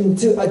 struggling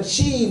to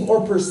achieve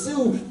or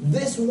pursue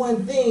this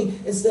one thing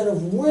instead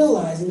of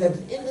realizing that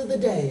at the end of the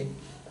day,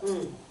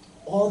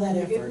 all that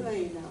effort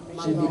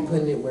should be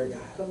putting it where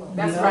God.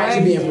 That's right.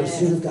 Should be in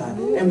pursuit of God.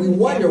 And we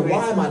wonder,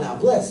 why am I not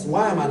blessed?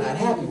 Why am I not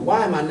happy?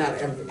 Why am I not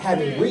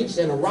having reached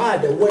and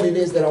arrived at what it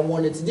is that I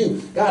wanted to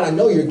do? God, I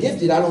know you're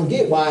gifted. I don't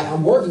get why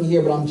I'm working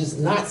here, but I'm just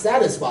not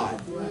satisfied.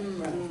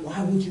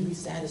 Why would you be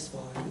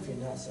satisfied if you're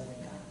not serving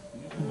God?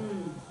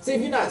 See,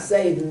 if you're not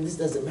saved, then this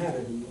doesn't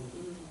matter to you.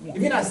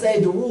 If you're not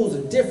saved, the rules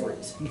are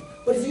different.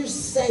 But if you're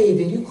saved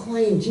and you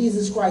claim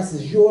Jesus Christ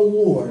as your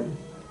Lord,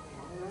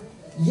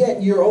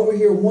 yet you're over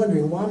here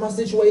wondering why my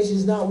situation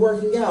is not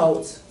working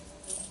out,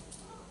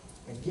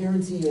 I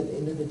guarantee you at the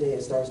end of the day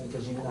it starts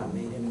because you've not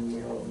made Him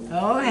your own.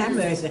 Oh, have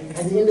mercy.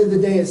 At the end of the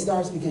day it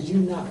starts because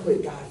you've not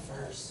put God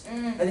first.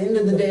 At the end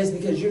of the day it's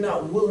because you're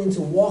not willing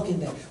to walk in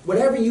that.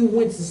 Whatever you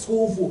went to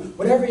school for,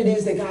 whatever it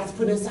is that God's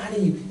put inside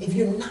of you, if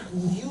you're not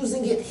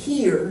using it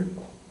here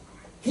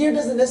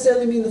doesn't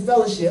necessarily mean the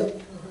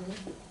fellowship.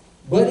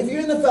 But if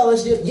you're in the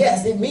fellowship,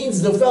 yes, it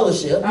means the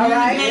fellowship. All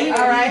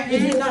right.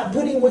 If you're not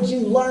putting what you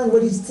learned,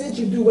 what He's sent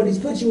you through, what He's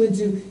put you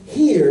into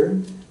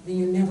here, then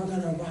you're never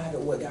going to arrive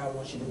at what God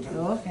wants you to do.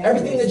 Okay.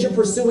 Everything that you're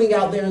pursuing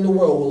out there in the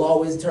world will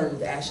always turn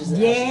to ashes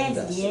and ashes and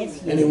dust.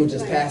 Yes. And it will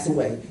just pass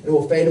away. It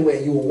will fade away,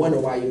 and you will wonder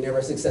why you're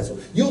never successful.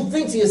 You'll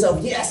think to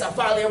yourself, yes, I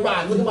finally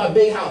arrived. Look at my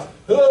big house.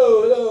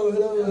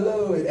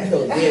 Hello. And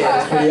echoes. Yeah,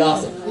 that's pretty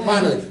awesome.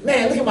 Finally.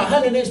 Man, look at my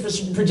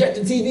 100-inch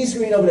projector TV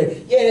screen over there.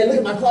 Yeah, look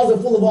at my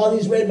closet full of all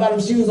these red bottom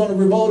shoes on a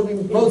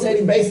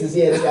rotating basis.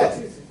 Yeah, that's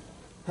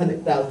got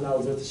 $100,000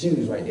 worth of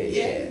shoes right there.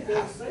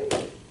 Yeah.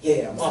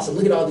 Yeah, I'm awesome.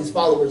 Look at all these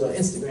followers on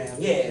Instagram.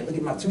 Yeah, look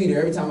at my Twitter.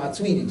 Every time I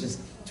tweet, it just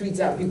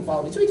tweets out. People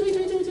follow me. Tweet.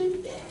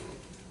 Yeah.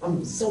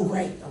 I'm so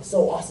great. I'm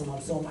so awesome.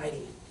 I'm so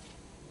mighty.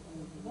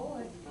 So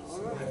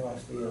why do I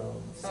feel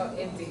So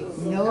empty.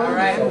 No, All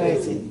right. so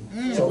empty,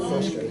 so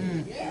frustrated?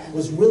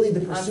 Was really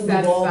the pursuit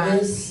of all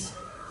this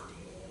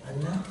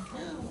enough?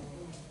 No.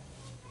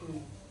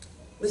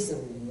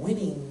 Listen,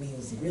 winning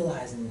means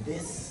realizing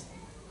this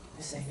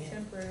ain't it.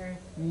 Temporary.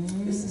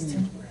 This is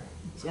temporary.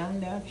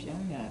 Shut up.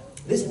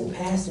 This will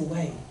pass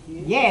away.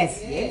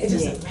 Yes. It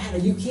doesn't matter.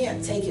 You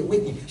can't take it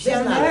with you. Sure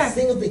There's not a not.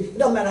 single thing. It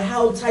don't matter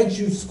how tight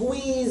you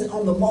squeeze.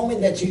 On the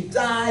moment that you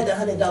die, the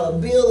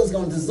 $100 bill is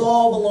going to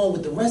dissolve along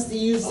with the rest of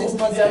you 6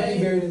 months after you're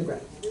buried in the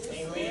ground.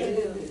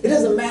 It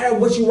doesn't matter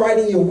what you write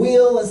in your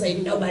will and say,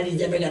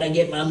 nobody's ever going to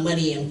get my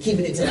money. I'm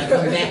keeping it till I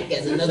come back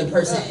as another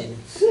person.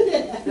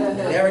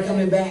 Never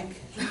coming back.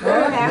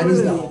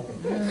 Money's gone.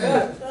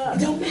 It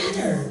don't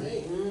matter.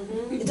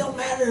 It don't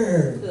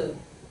matter.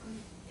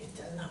 It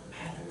does not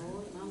matter.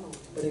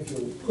 But if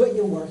you put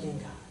your work in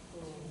God,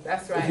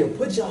 That's if right. you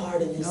put your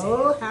heart in His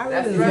Oh, hand,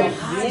 That's hallelujah. right.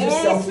 hide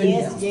yourself in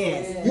Yes, Him,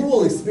 yes. you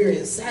will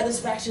experience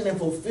satisfaction and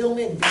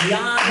fulfillment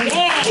beyond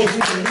Yes. what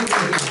you can even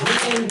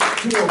begin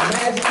to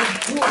imagine.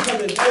 You will come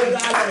to know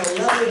God on a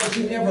level that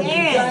you never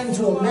Yes. begun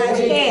to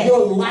imagine. Yes.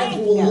 Your life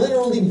Thank will you.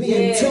 literally be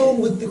in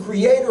tune with the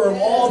Creator of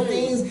all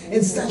things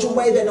in such a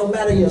way that no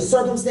matter your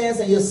circumstance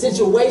and your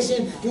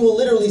situation, you will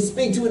literally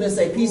speak to it and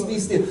say, peace be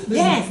still. Listen,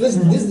 Yes.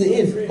 listen, this is the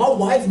end. My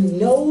wife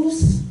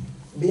knows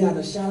beyond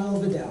a shadow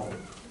of a doubt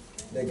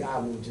that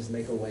God will just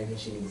make a way when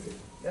she needs it.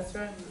 That's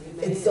right.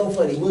 It's so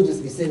funny. We'll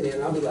just be sitting there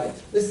and I'll be like,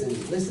 listen,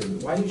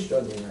 why are you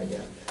struggling right now?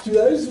 She's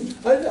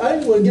like, I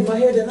just want to get my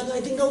hair done. I'm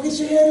like, then go get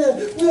your hair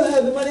done. We'll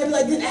have the money. I'm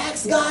like, then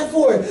ask God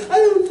for it. I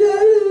don't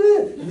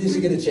know. And then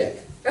she get a check.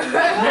 And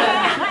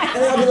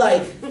I'll be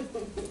like,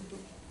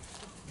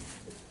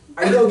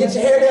 are you going to get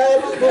your hair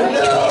done?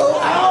 No.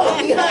 Oh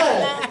my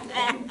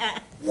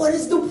God. What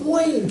is the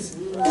point?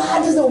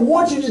 God doesn't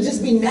want you to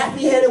just be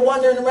nappy-headed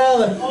wandering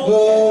around like,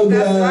 oh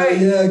That's God, right.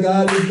 yeah,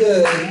 God is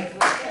good.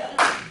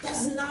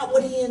 That's not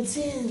what He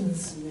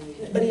intends.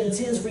 But He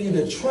intends for you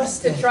to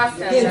trust Him. To trust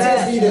Him, He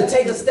intends for you to yes.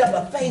 take a step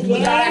of faith without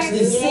Yes,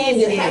 actually seeing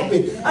yes, it yes.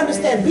 happen.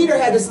 Understand, Peter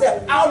had to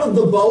step out of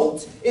the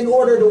boat in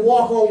order to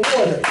walk on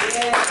water.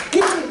 He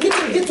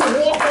didn't get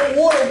to walk on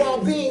water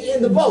while being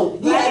in the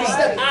boat. He had to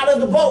step out of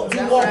the boat to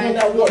walk on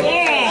that water.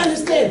 Yes.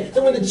 Understand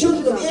that when the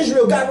children of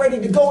Israel got ready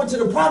to go into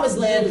the promised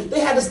land,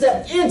 they had to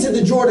step into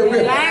the Jordan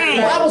River. Right.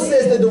 The Bible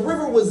says that the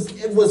river was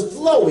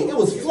flowing, it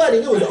was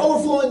flooding, it was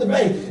overflowing the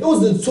bank. It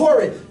was the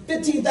torrent.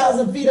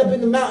 15,000 feet up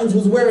in the mountains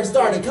was where it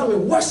started,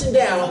 coming rushing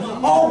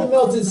down, all the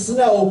melted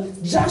snow.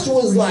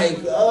 Joshua's like,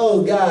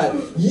 oh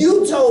God,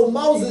 you told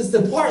Moses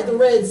to part the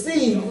Red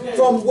Sea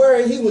from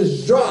where he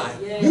was dry.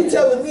 You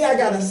telling me I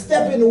got to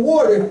step in the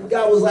water?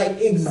 God was like,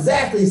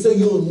 exactly, so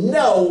you'll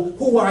know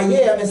who I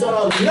am, and so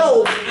I'll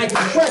know I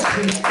can trust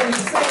you. And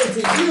He's saying to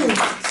you,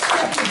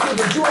 step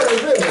into the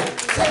Jordan River.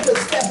 Take a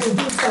step and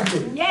do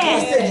something.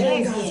 Yes, What's that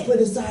dream yes, God's yes. put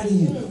inside of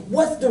you?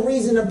 What's the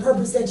reason and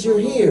purpose that you're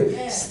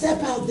here?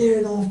 Step out there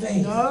in all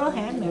faith. Oh,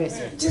 have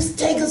mercy. Just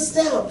take a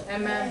step.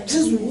 Amen.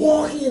 Just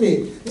walk in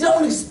it.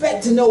 Don't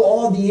expect to know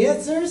all the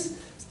answers.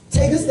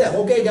 Take a step.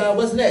 Okay, God,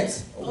 what's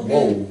next?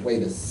 Whoa,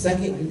 wait a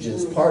second. You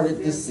just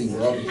parted the sea,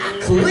 bro.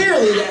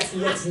 Clearly, that's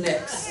what's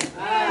next.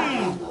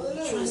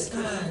 Trust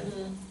God.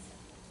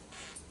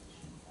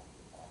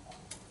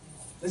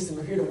 Listen,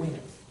 we're here to win.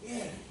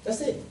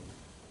 That's it.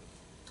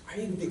 Are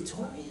you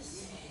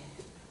victorious?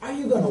 Are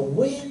you going to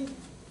win?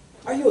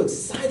 Are you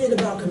excited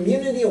about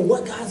community and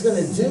what God's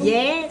going to do?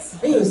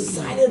 Yes. Are you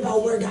excited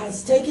about where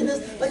God's taking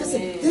us? Like I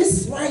said,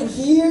 this right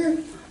here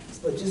is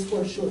but just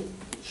for a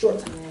short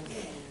time.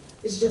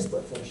 It's just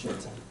but for a short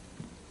time.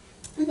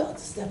 We're about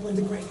to step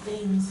into great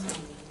things.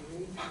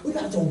 We're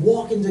about to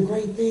walk into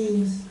great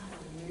things.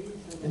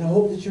 And I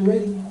hope that you're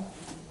ready.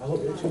 I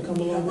hope that you'll come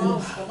along with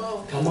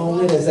us. Come on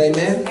with us.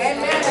 Amen. Amen.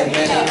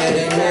 Amen.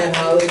 Amen. Amen.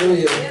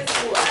 Hallelujah.